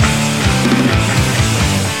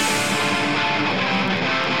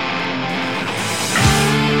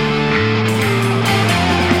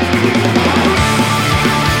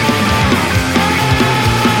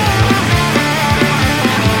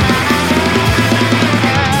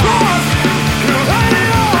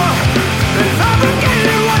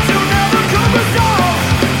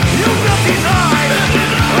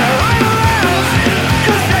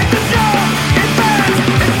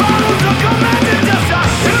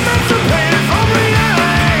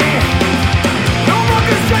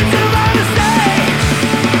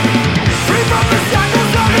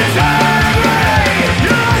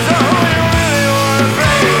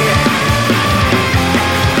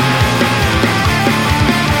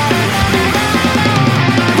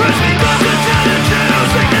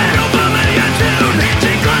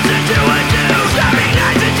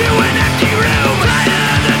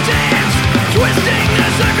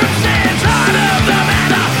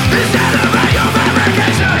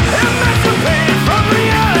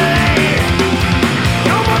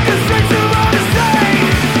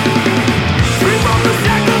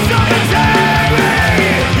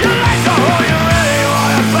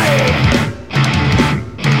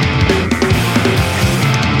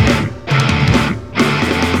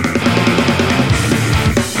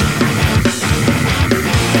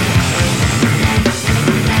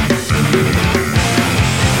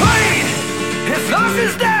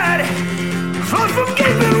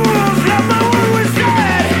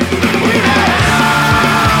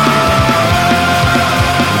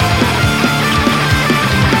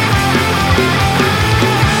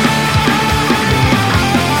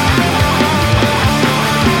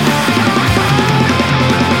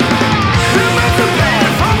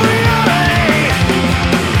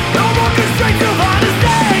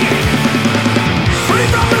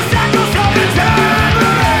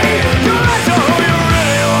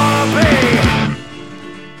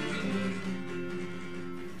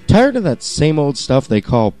 Tired of that same old stuff they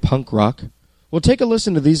call punk rock? Well, take a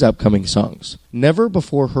listen to these upcoming songs. Never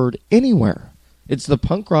before heard anywhere. It's the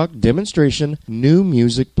Punk Rock Demonstration New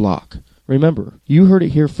Music Block. Remember, you heard it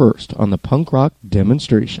here first on the Punk Rock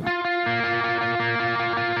Demonstration. Like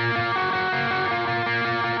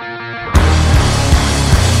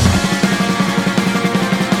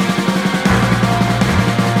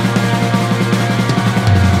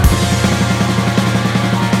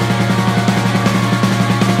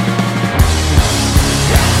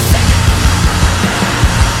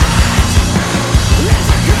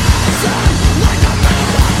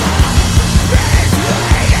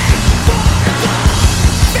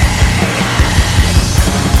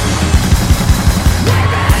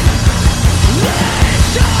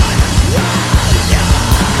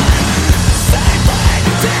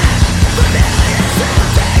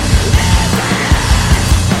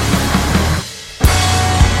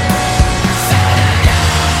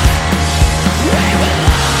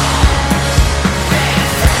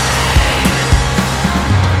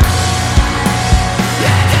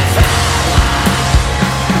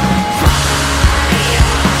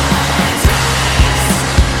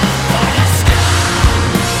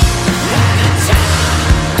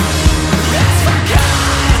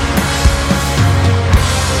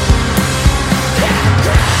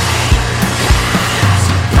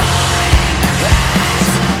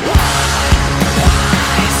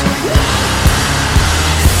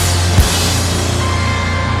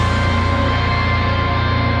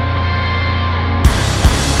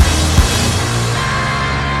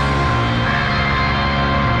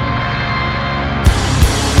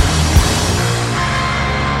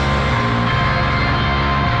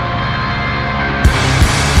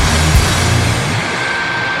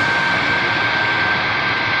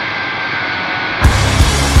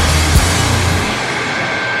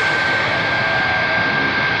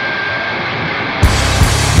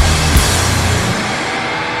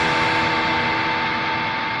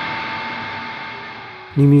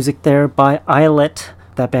New music there by Islet,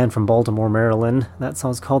 that band from Baltimore, Maryland. That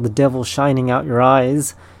song's called The Devil Shining Out Your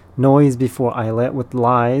Eyes. Noise before Islet with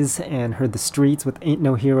Lies, and heard The Streets with Ain't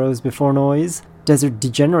No Heroes before Noise. Desert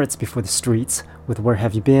Degenerates before The Streets with Where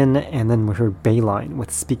Have You Been, and then we heard Bayline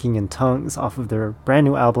with Speaking in Tongues off of their brand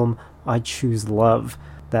new album, I Choose Love.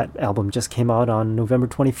 That album just came out on November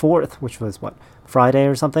 24th, which was, Friday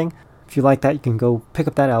or something? If you like that, you can go pick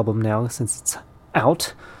up that album now since it's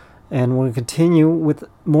out. And we're going to continue with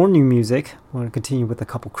more new music. We're going to continue with a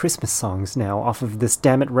couple Christmas songs now off of this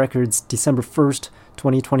Dammit Records December 1st,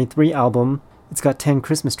 2023 album. It's got 10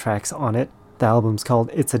 Christmas tracks on it. The album's called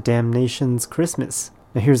It's a Damnation's Christmas.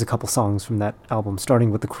 Now here's a couple songs from that album, starting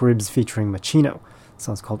with the Cribs featuring Machino. The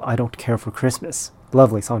song's called I Don't Care for Christmas.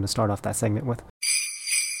 Lovely song to start off that segment with.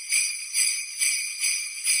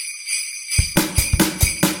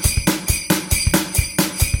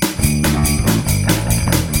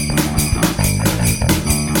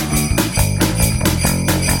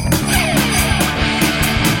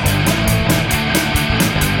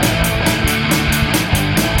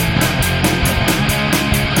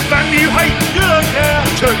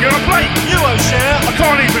 Turn your plate, you won't share. I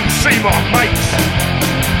can't even see my mates.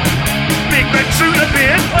 Big Ben suit a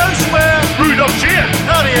beard, elsewhere. Rudolph cheer,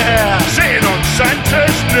 out of your hair. Sitting on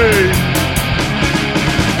Santa's knee.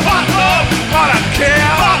 Fuck off, I don't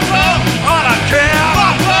care. Fuck off, I don't care.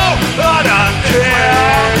 Fuck off, I don't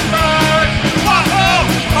care. Fuck off,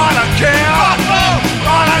 I don't care. Fuck off,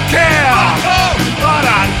 I don't care. Fuck off, I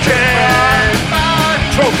don't care.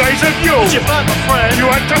 12 days of you. What's your butt, my friend? You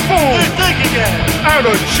act a fool. You think again? Out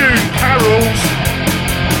of tune carols.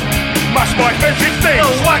 Must buy fencing things.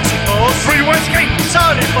 No waxy balls. Free West King.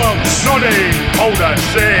 Saudi folks. Noddy, Holder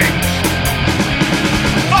sings.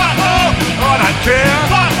 Fuck off, I don't care.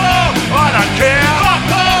 Fuck off, I don't care.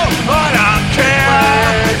 Fuck off, I don't care.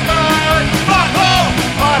 Fuck off,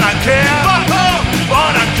 I don't care. Fuck off, I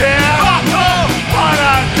don't care. Fuck off, I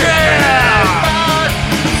don't care.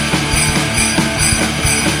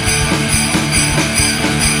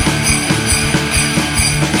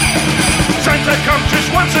 Santa comes just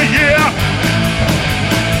once a year.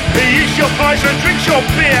 He eats your pies and drinks your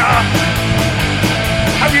beer.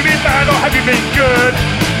 Have you been bad or have you been good?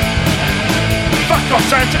 Fuck off,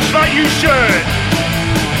 Santa, like you should.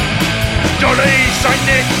 Jolly, Saint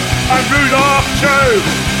Nick and Rudolph too.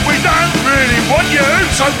 We don't really want you,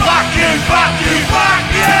 so fuck you, fuck you, fuck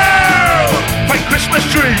you! Fake Christmas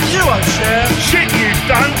trees, You won't share. shit you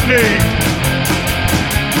don't need.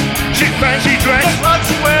 Shit fancy dress, Get loads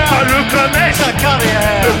to wear. I look a mess. So cut your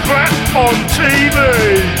hair. The crap on TV.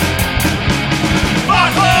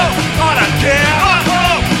 Fuck off, I don't care. Fuck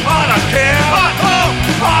off, I don't care. Fuck off,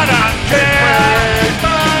 I don't care.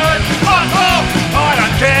 Fuck off, I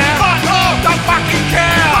don't care. Fuck off, don't fucking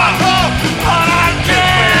care. Fuck off, I don't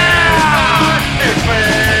care. It's me,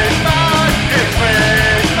 it's me,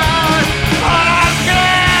 I don't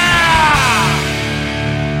care.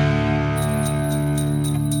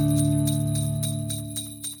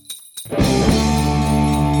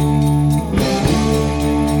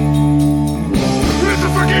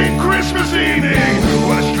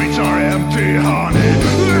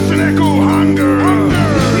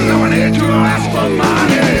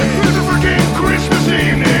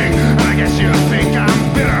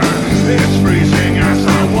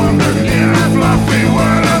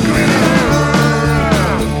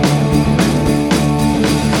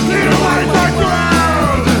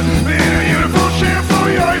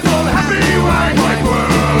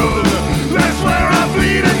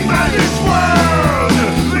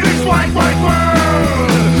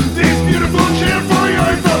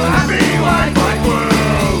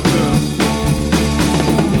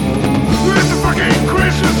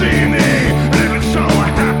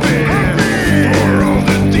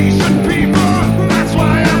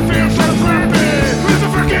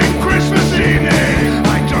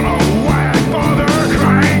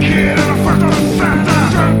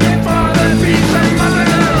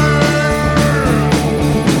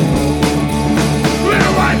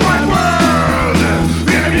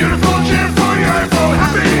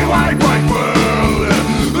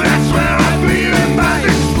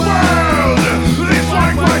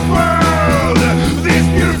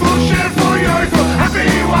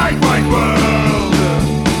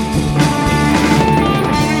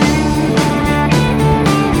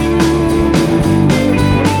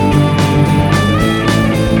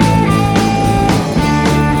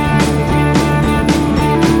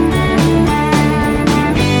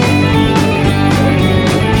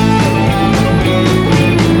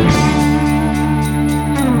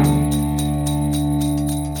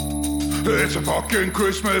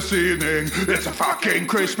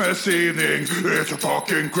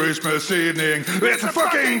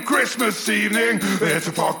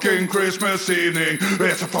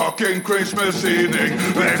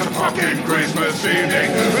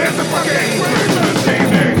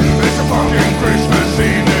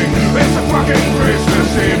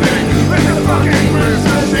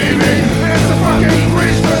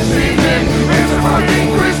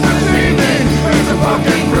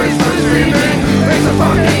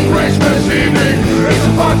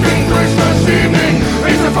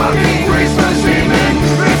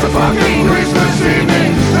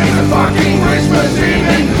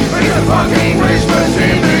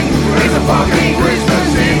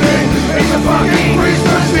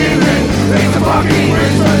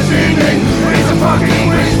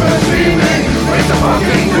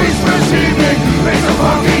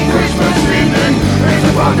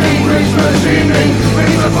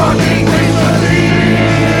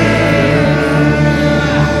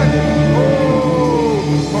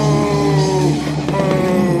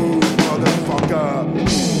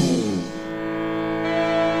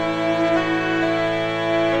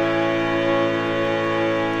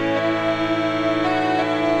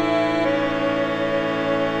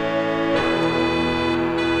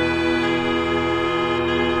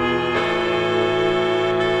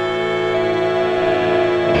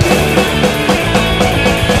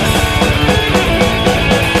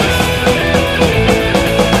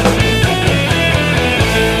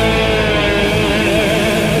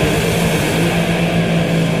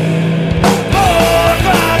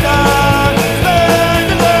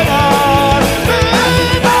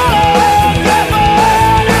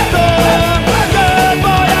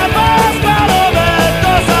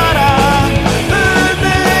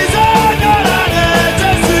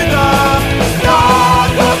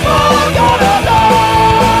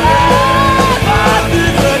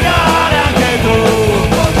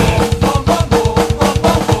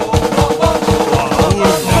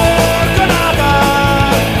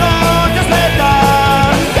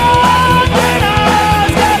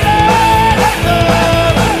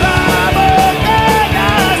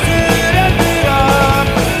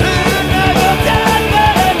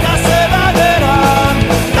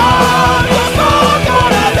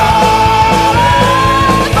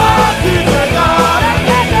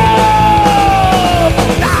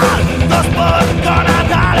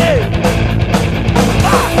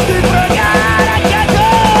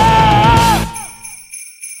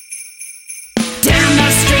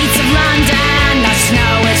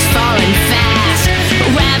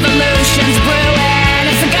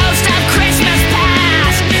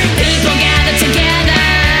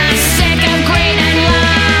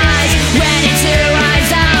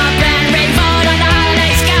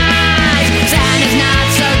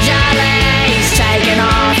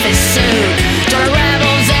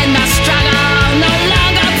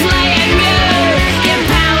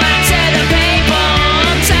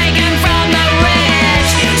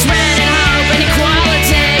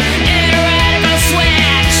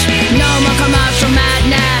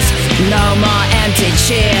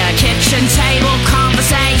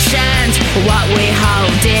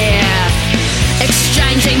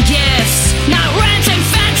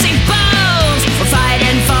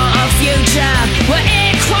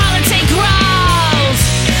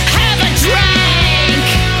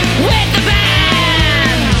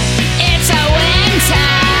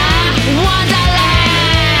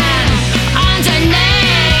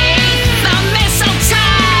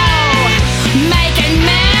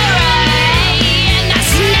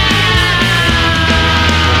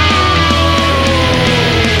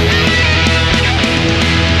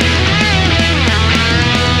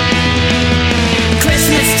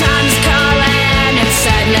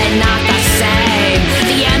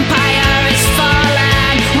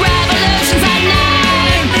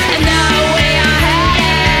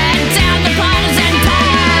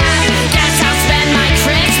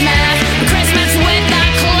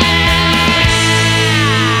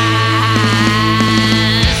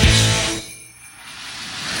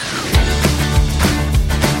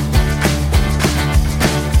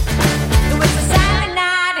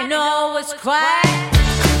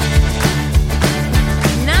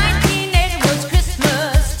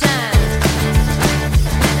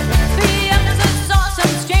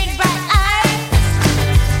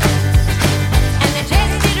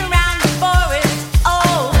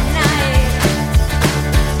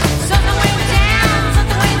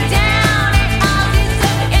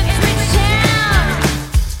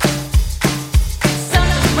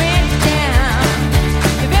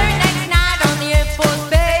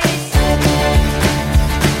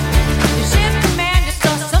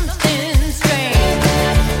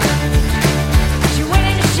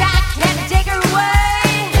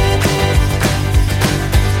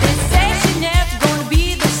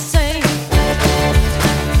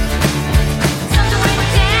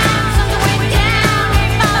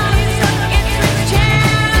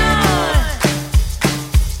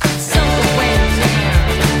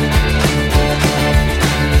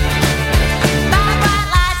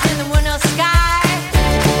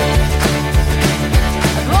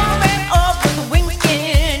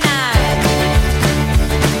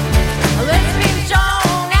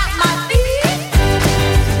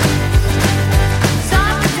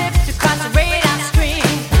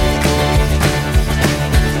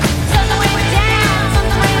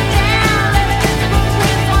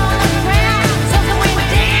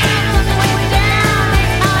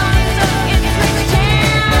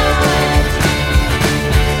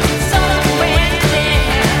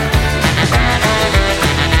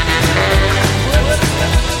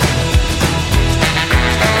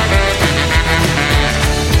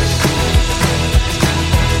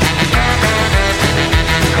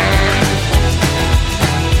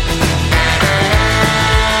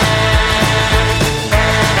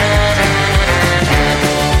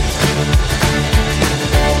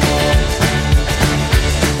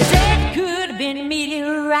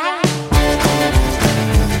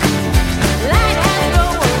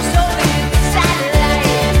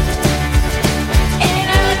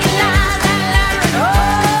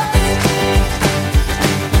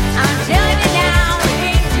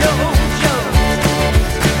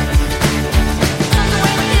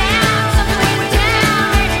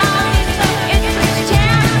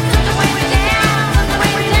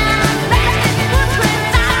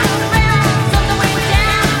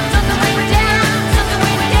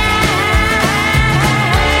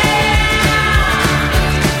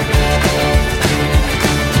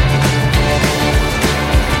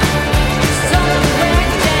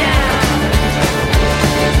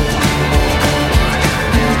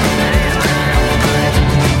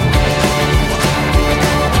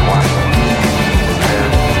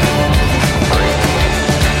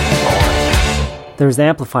 There's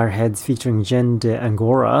Amplifier Heads featuring Jen de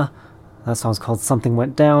Angora. That song's called Something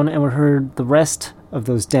Went Down, and we heard the rest of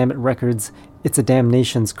those Damn It Records, It's a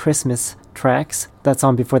Damnation's Christmas tracks. That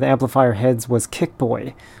song before the Amplifier Heads was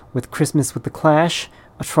Kickboy, with Christmas with the Clash,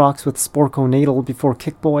 Atrox with Sporco Natal before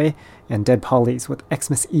Kickboy, and Dead Pollies with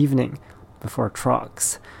Xmas Evening before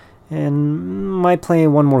Atrox. And might play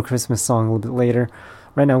one more Christmas song a little bit later.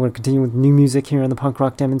 Right now I'm going to continue with new music here on the Punk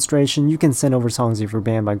Rock Demonstration. You can send over songs of your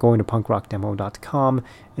band by going to punkrockdemo.com,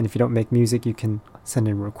 and if you don't make music, you can send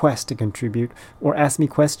in a request to contribute or ask me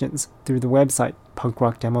questions through the website,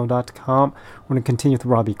 punkrockdemo.com. We're going to continue with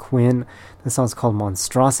Robbie Quinn. This song's called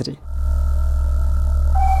Monstrosity.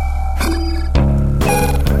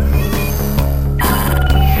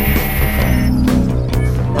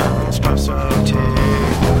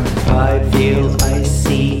 I feel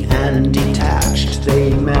icy and detached.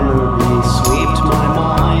 They memories swept my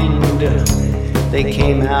mind. They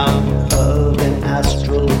came out of an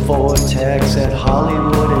astral vortex at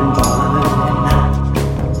Hollywood and Vine,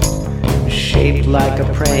 shaped like a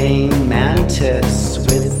praying mantis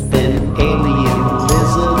with an alien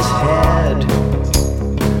lizard's head.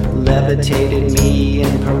 Levitated me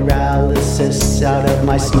in paralysis out of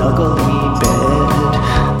my snuggly bed.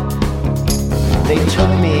 They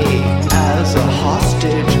took me as a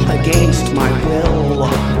hostage against my will,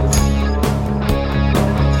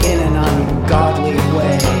 in an ungodly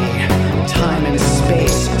way. Time and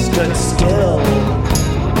space stood still.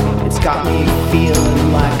 It's got me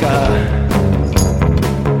feeling like a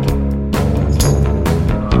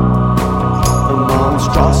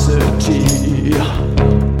monstrosity.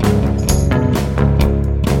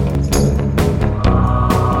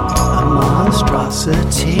 A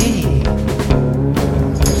monstrosity.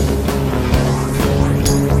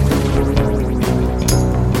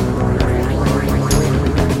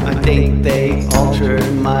 I think they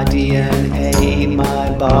altered my DNA. My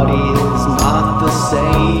body is not the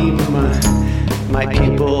same. My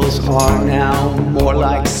pupils are now more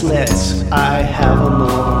like slits. I have a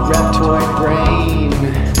more reptoid brain.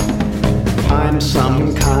 I'm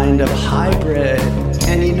some kind of hybrid.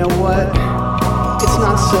 And you know what? It's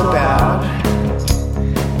not so bad.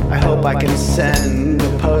 I hope I can send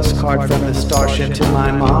a postcard from the starship to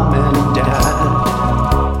my mom and dad.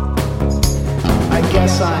 I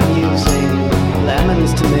guess I'm using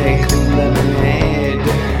lemons to make lemonade.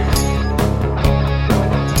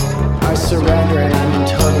 I surrender and I'm in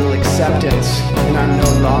total acceptance, and I'm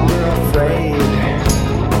no longer afraid.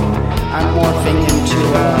 I'm morphing into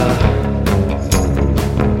a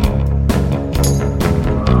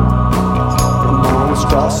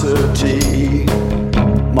monstrosity.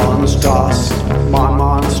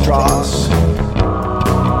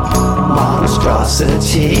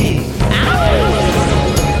 Monstrosity.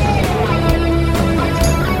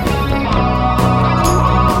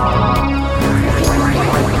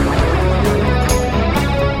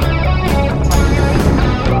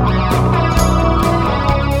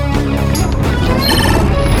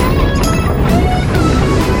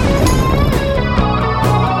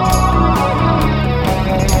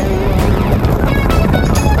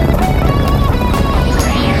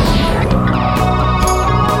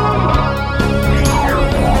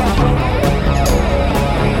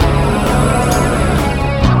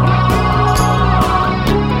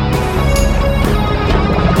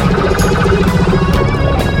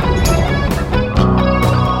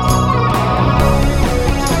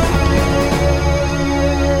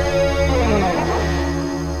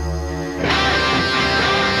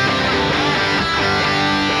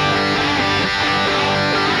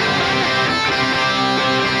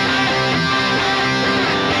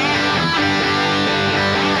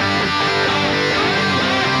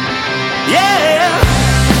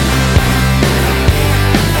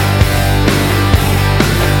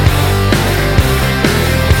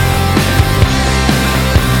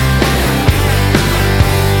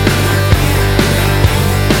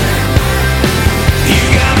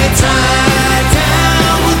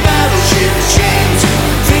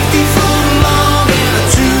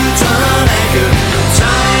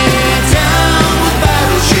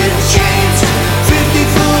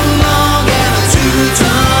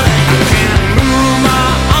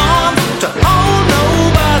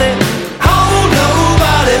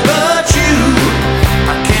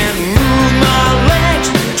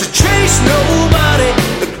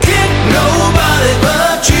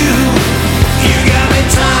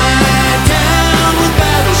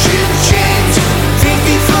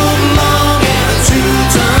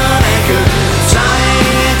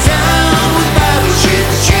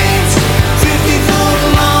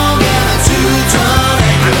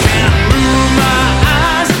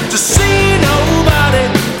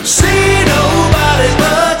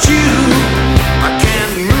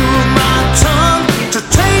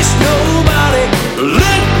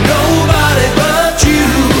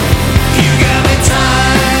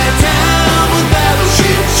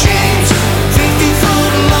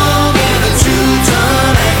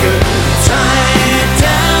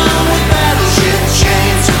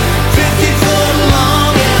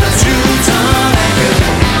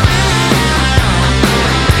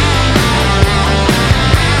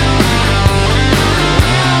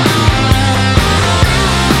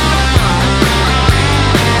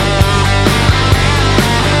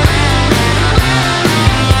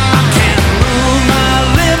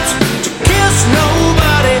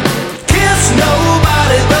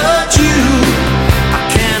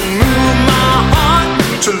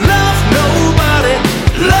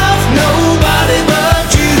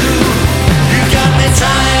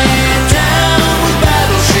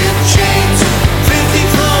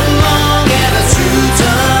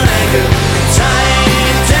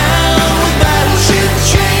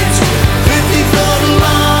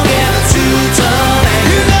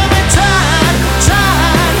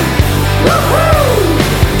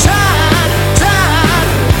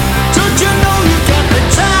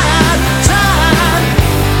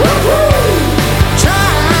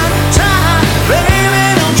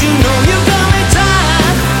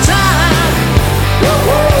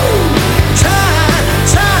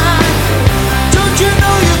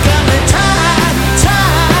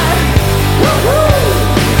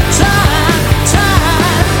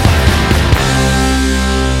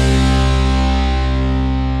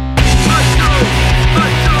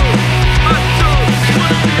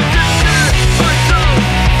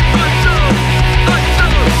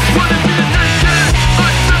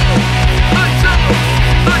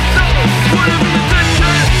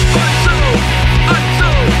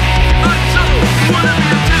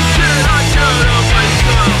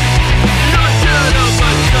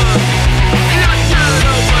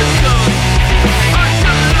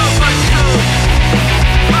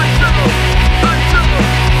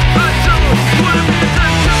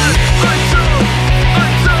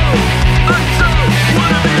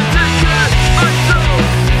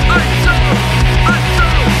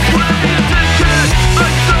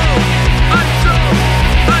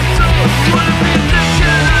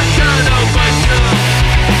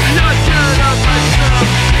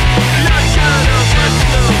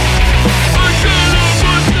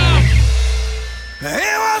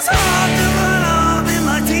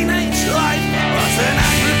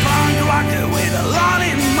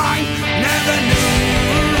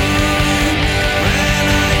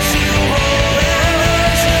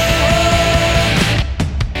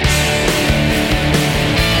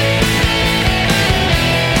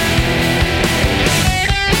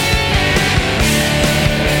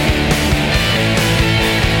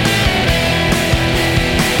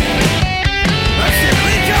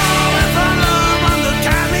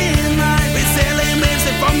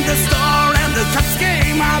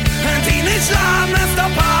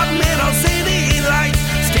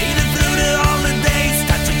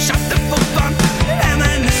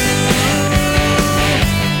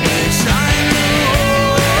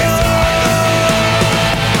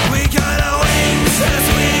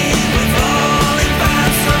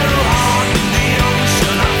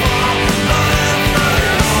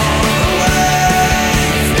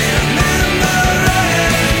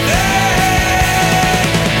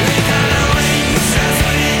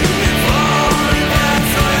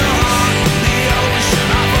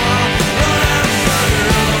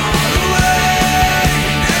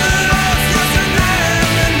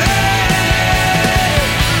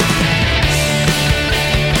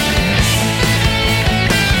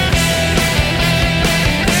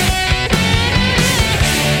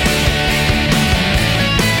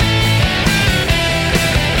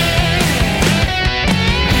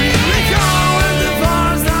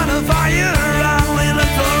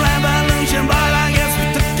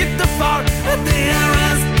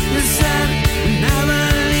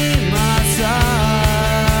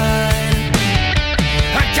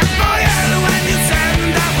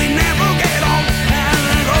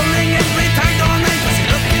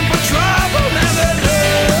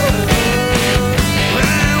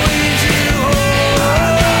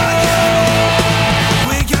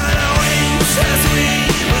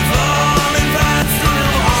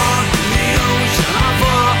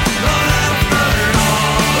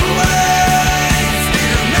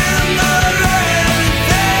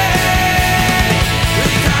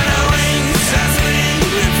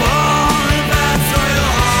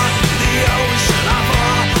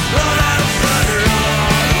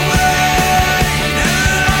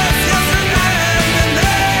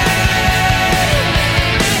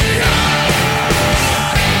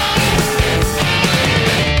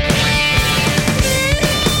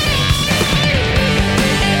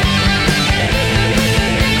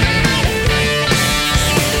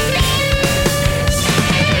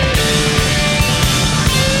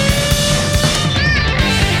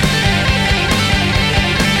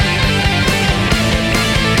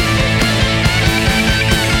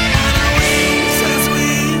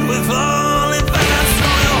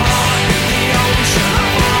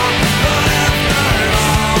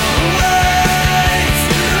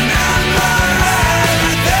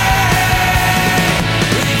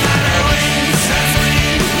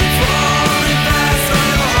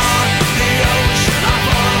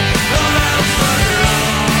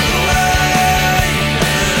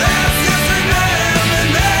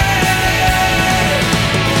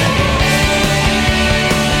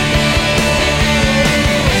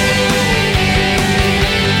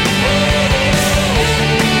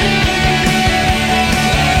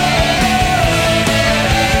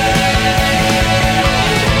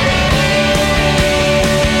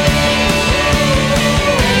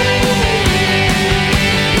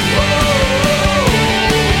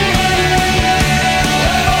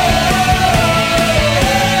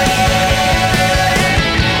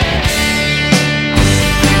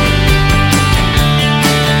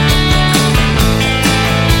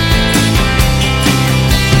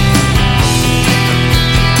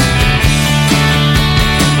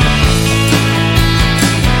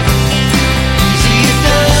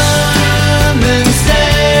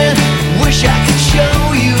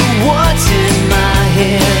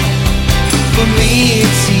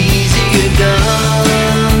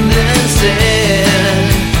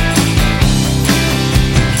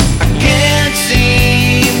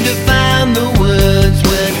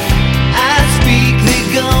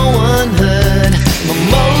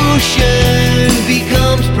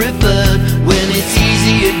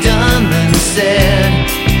 said,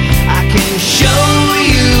 I can show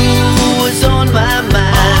you what's on my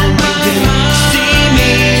mind. You can see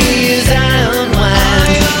me as I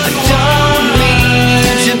unwind. I don't mean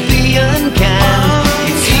to be unkind.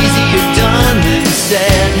 It's easier done than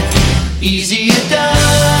said. Easier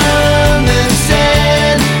done than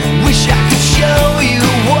said. Wish I could show you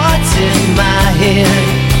what's in my head.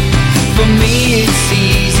 For me it's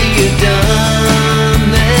easier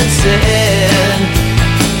done than said.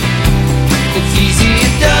 It's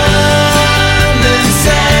easier done than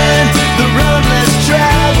said. The road less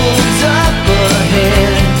traveled up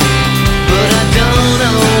ahead. But I don't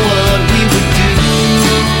know what we would do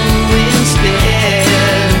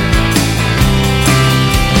instead.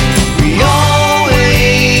 We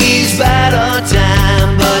always bide our time,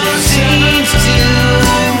 but it seems to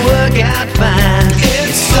work out fine.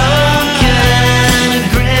 It's some kind of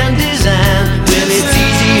grand design. Well, it's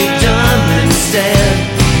easier done than said.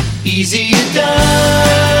 Easier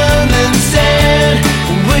done than said.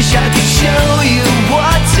 Wish I could show you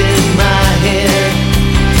what's in my head.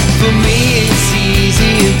 For me it's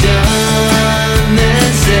easier done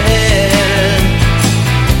than said.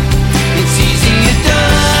 It's easier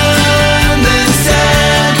done than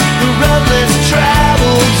said. The road less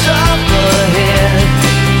traveled up ahead.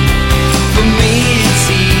 For me it's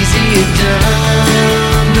easier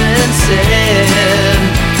done than said.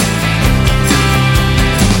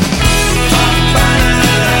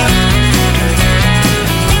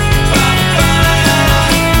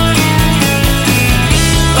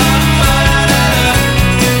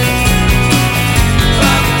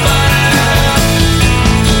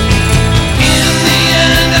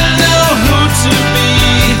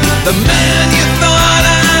 The man you thought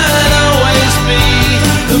I'd always be.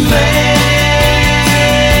 The man.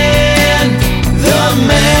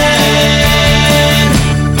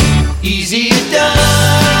 Easier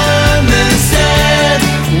done than said.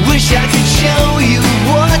 Wish I could show you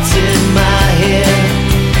what's in my head.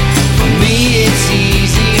 For me it's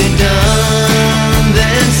easier done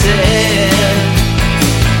than said.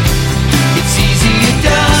 It's easier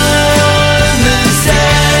done than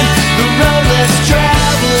said. The road less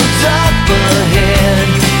traveled up ahead.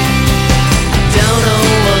 I don't know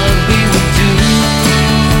what we would do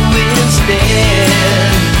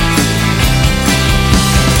instead.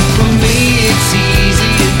 For me it's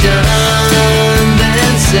easier done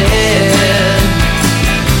than said.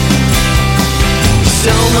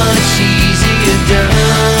 So much easier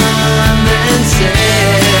done than said.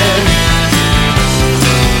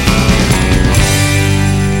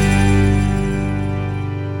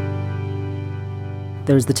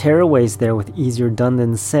 There's the Tearaways there with Easier Done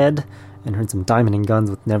Than Said, and heard some Diamond and Guns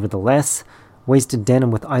with Nevertheless. Wasted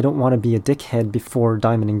Denim with I Don't Want to Be a Dickhead before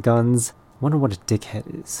Diamond and Guns. Wonder what a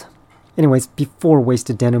dickhead is. Anyways, before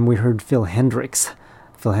Wasted Denim we heard Phil Hendrix.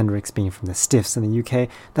 Phil Hendrix being from the Stiffs in the UK.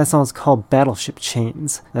 That song's called Battleship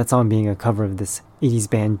Chains. That song being a cover of this 80s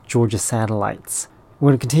band Georgia Satellites. We're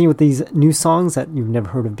going to continue with these new songs that you've never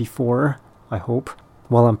heard of before, I hope.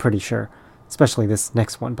 Well, I'm pretty sure. Especially this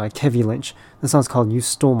next one by Kevy Lynch. This song's called You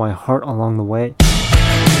Stole My Heart Along the Way.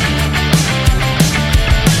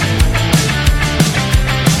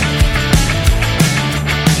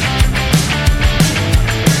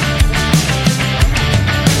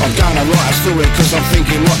 I'm gonna write a story cause I'm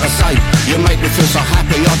thinking what to say. You make me feel so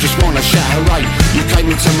happy, I just wanna shout hooray. You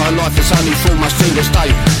came into my life, it's only 4 months to this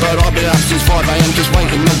day, but I've been up since 5 AM just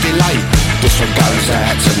waiting, no delay. This one goes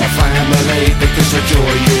out to my family, because the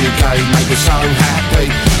joy you gave made me so happy.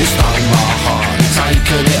 You stole my heart,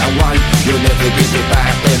 taken it away. You'll never give it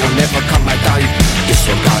back, then I'll never come a day. This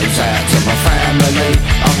one goes out to my family,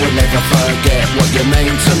 I will never forget what you mean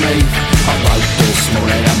to me. I woke this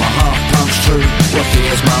morning and my heart pumps true. Well,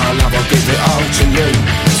 here's my love, I'll give it all to you.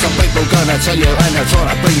 Some people gonna tell you and they'll try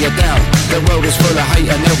to bring you down. The world is full of hate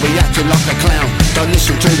and they'll be acting like a clown. Don't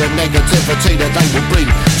listen to the negativity that they will bring.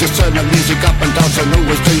 Just turn the music up and dance and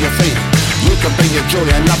always do your thing. You can be your joy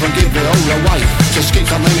and love and give it all away. Just keep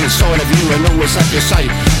something inside of you and always have to say,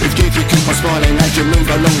 if you keep on smiling as you move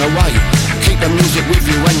along the way, keep the music with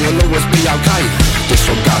you and you'll always be okay. This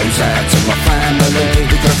one goes out to my family,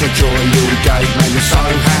 because the joy you gave made me so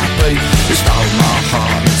happy. You stole my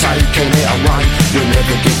heart and taken it away. You'll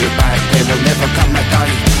never give it back, there will never come a day.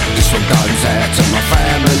 This one goes out to my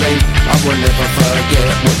family, I will never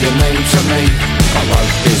forget what you mean to me. I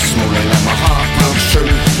woke this morning and my heart pumps true.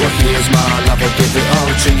 Well, here's my love, I'll give it all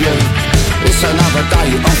to you. It's another day,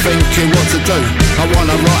 I'm thinking what to do. I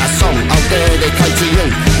wanna write a song, I'll dedicate to you.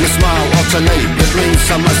 Your smile up to me, it means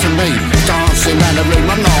so much to me. Dancing around the room,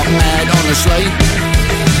 I'm not mad honestly.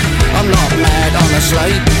 I'm not mad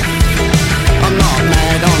honestly. I'm not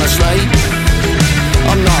mad honestly.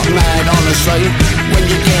 see. When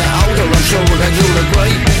you get older, I'm sure that you'll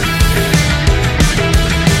agree.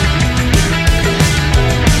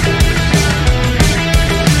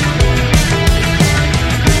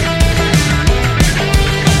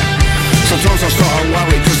 Sometimes I start to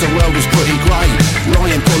worry cause the world is pretty grey.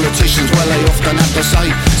 Lying politicians, well they often have to say.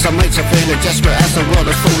 Some mates are feeling desperate as the world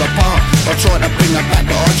has fallen apart. I try to bring them back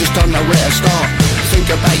but I just don't know where to start. Think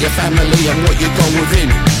about your family and what you got within.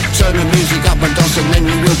 Turn the music up and dance and then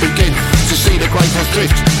you will begin to see the great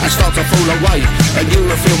drift and start to fall away. And you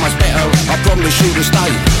will feel much better, I promise you to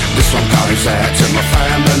stay. This one goes out to my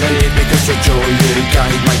family because the joy you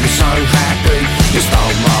gave made me so happy. You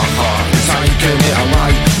stole my heart and taken it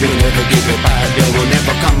away. You'll never give it back, there will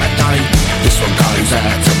never come a day. This one goes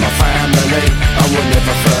out to my family. I will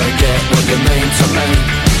never forget what you mean to me.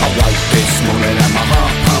 I woke this morning and my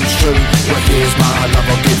heart pumps true. Well here's my love,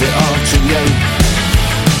 I'll give it all to you.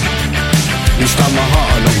 You stole my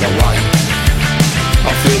heart along the way.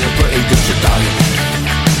 I'm feeling pretty good today.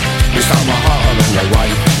 You stole my heart along the way.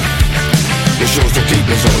 It's yours to keep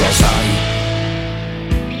is all I say.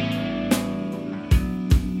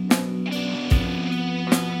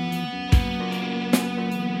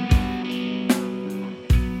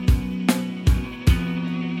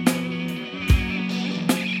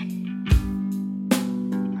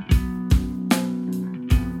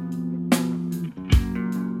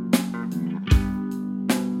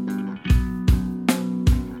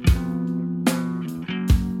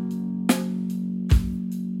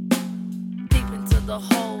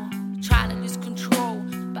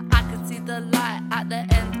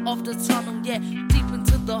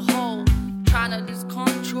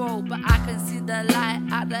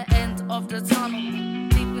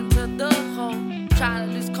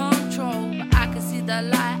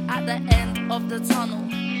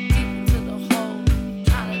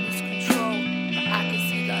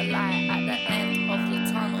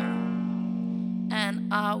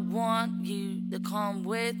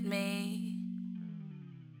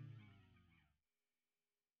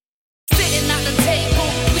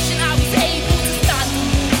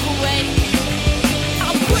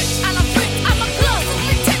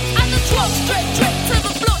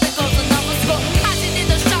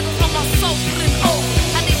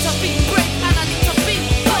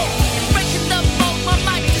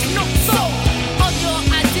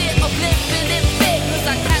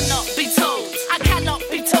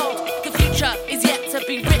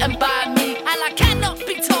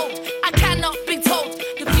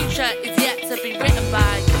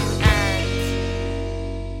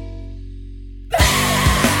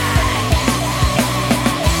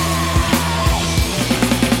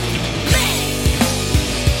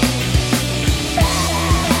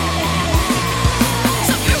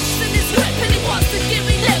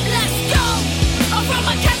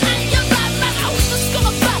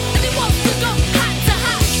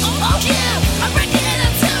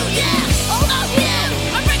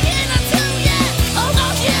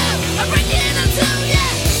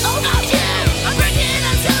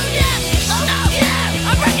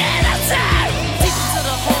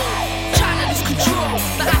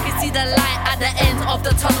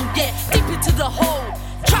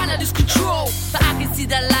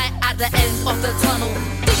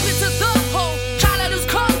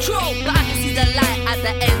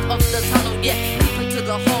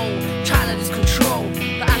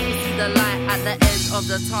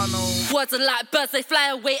 Words are like birds, they fly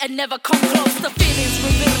away and never come close. The feelings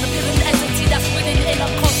reveal the feeling entity that's within in a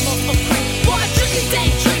cosmos of free. What a tricky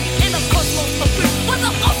daydream in a cosmos of free. What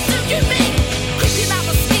the fuck do you mean? Creeping out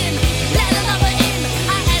my skin, letting another in.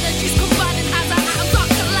 Our energies combining as our atoms are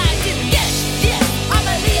colliding. Yes, yes, I'm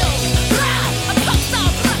a Leo. Blah, a punk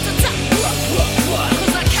style plant attack.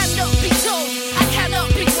 Cause I cannot be told, I cannot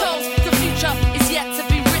be told. The future is yet to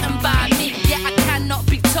be written by me. Yeah, I cannot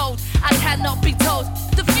be told, I cannot be told.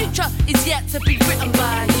 The future is yet to be written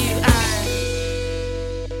by you and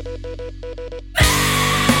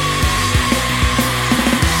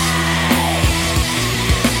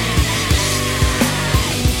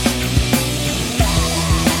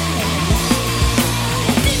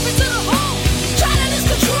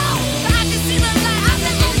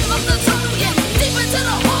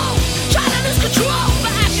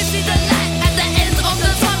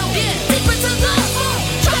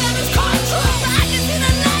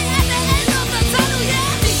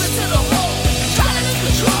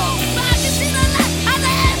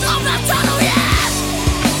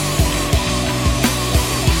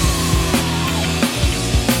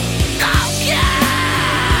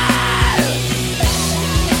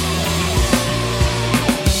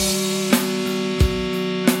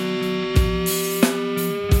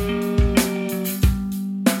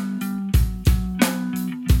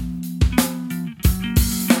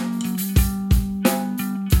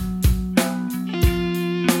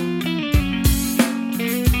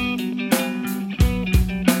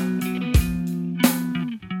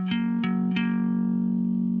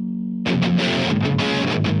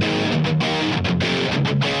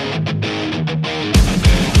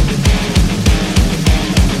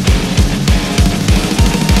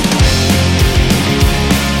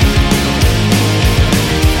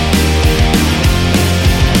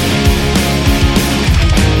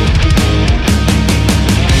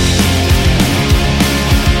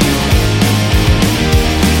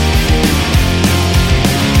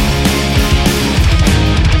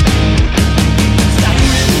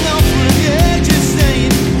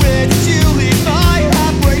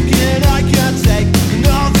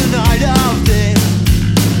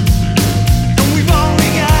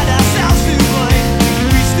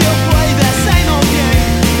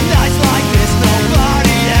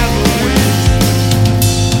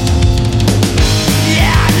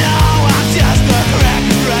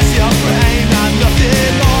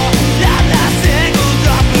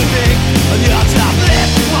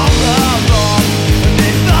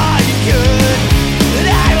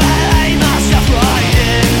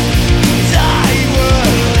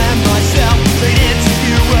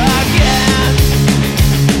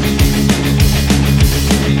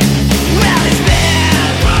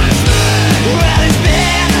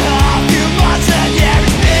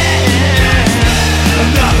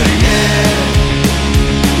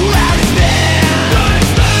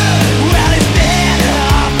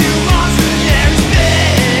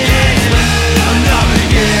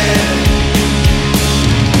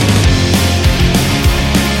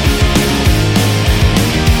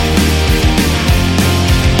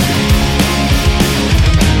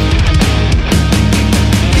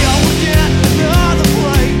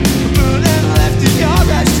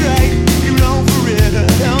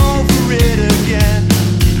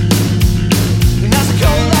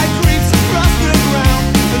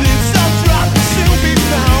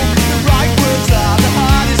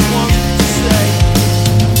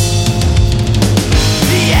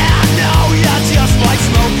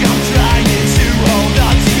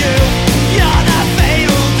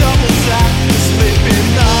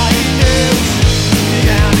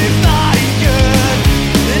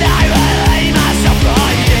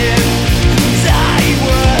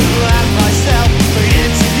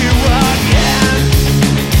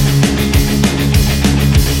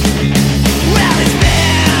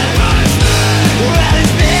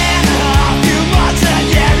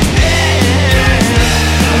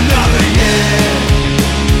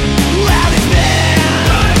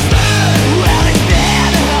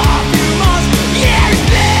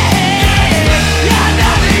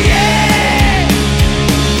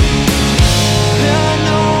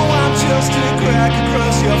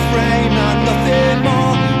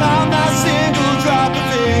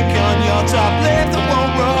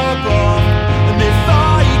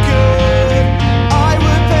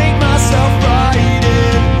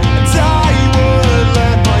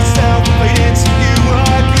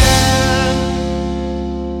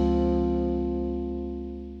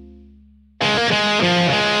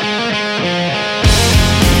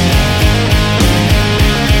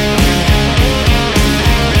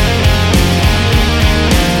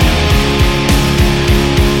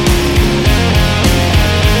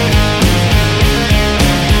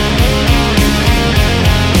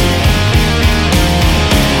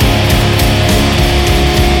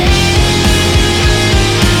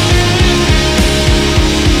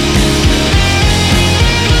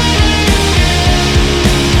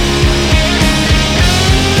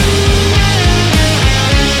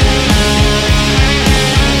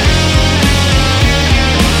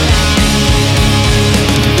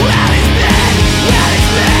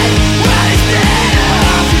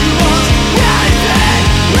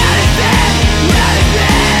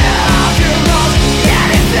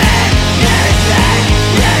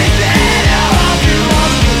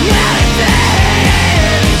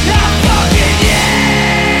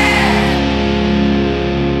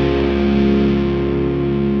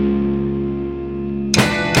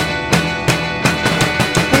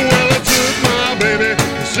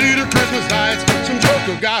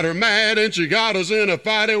uncle got her mad and she got us in a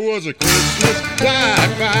fight. It was a Christmas light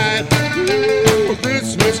fight. Ooh, a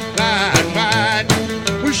Christmas light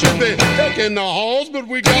fight. We should be taking the halls, but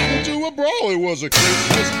we got into a brawl. It was a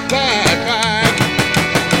Christmas light fight.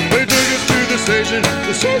 They took us to the station.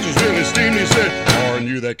 The soldiers really steamed. He said, "Aren't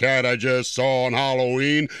you the cat I just saw on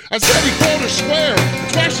Halloween?" I said he pulled a square.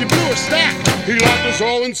 That's why she blew a stack. He locked us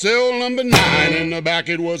all in cell number 9. In the back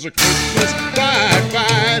it was a Christmas light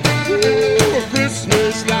fight. Ooh, a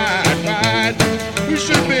Christmas light fight. We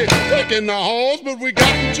should be taking the halls, but we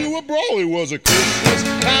got into a brawl. It was a Christmas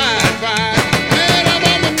light fight. Man, I'm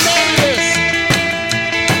on the notice.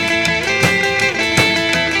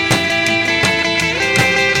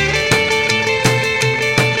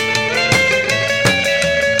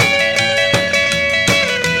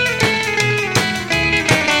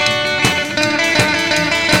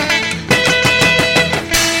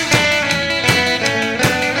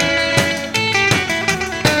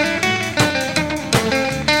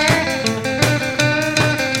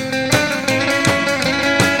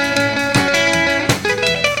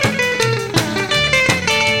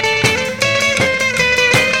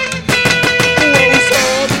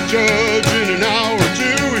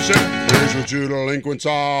 You delinquents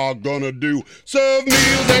are gonna do serve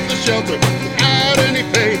meals at the shelter without any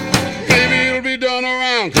pay. Maybe it'll be done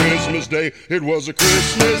around Christmas Day. It was a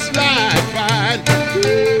Christmas light fight.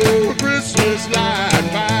 Ooh, a Christmas light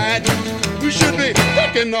fight. We should be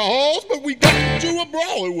ducking the halls, but we got into a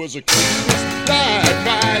brawl. It was a Christmas light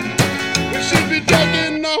fight. We should be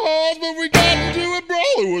ducking the halls, but we got into a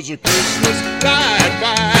brawl. It was a Christmas light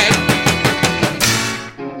fight.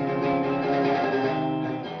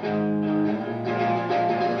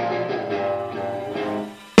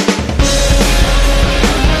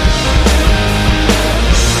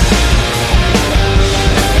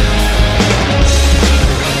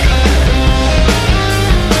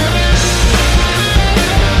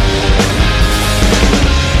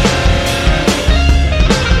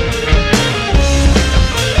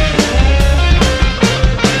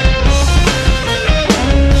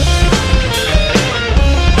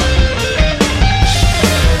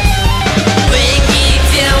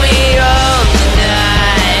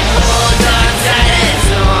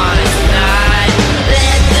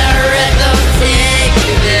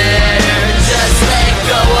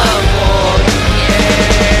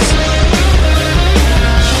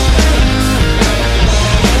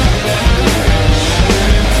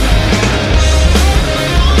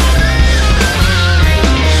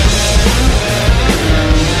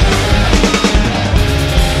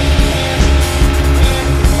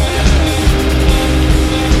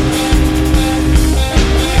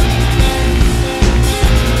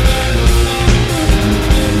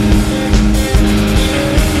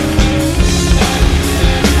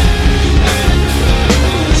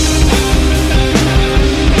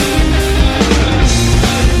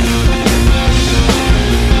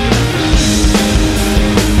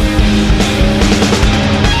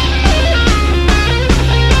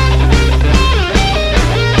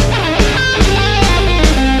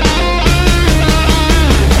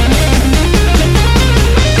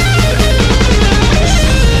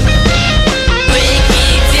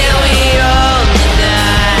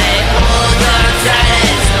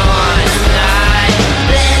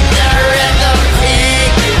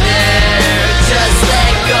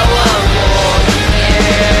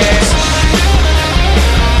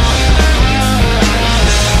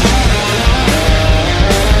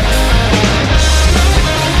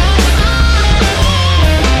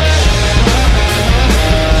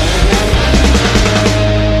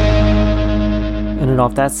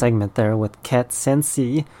 Off that segment there with Cat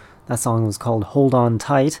Sensi. That song was called Hold On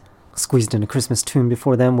Tight. Squeezed in a Christmas tune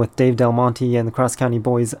before them with Dave Del Monte and the Cross County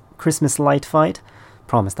Boys' Christmas Light Fight.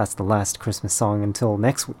 Promise that's the last Christmas song until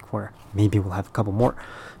next week, where maybe we'll have a couple more.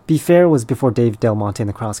 Be Fair was before Dave Del Monte and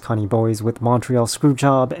the Cross County Boys with Montreal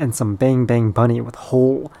Screwjob, and some Bang Bang Bunny with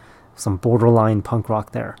Hole. Some borderline punk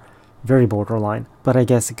rock there. Very borderline, but I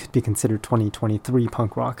guess it could be considered 2023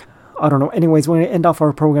 punk rock. I don't know. Anyways, we're going to end off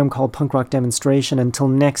our program called Punk Rock Demonstration until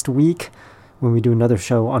next week, when we do another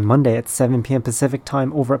show on Monday at 7 p.m. Pacific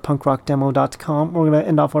time over at punkrockdemo.com. We're going to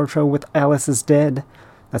end off our show with Alice is Dead.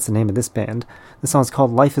 That's the name of this band. The song's called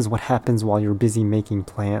Life is What Happens While You're Busy Making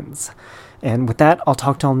Plans. And with that, I'll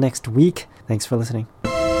talk to y'all next week. Thanks for listening.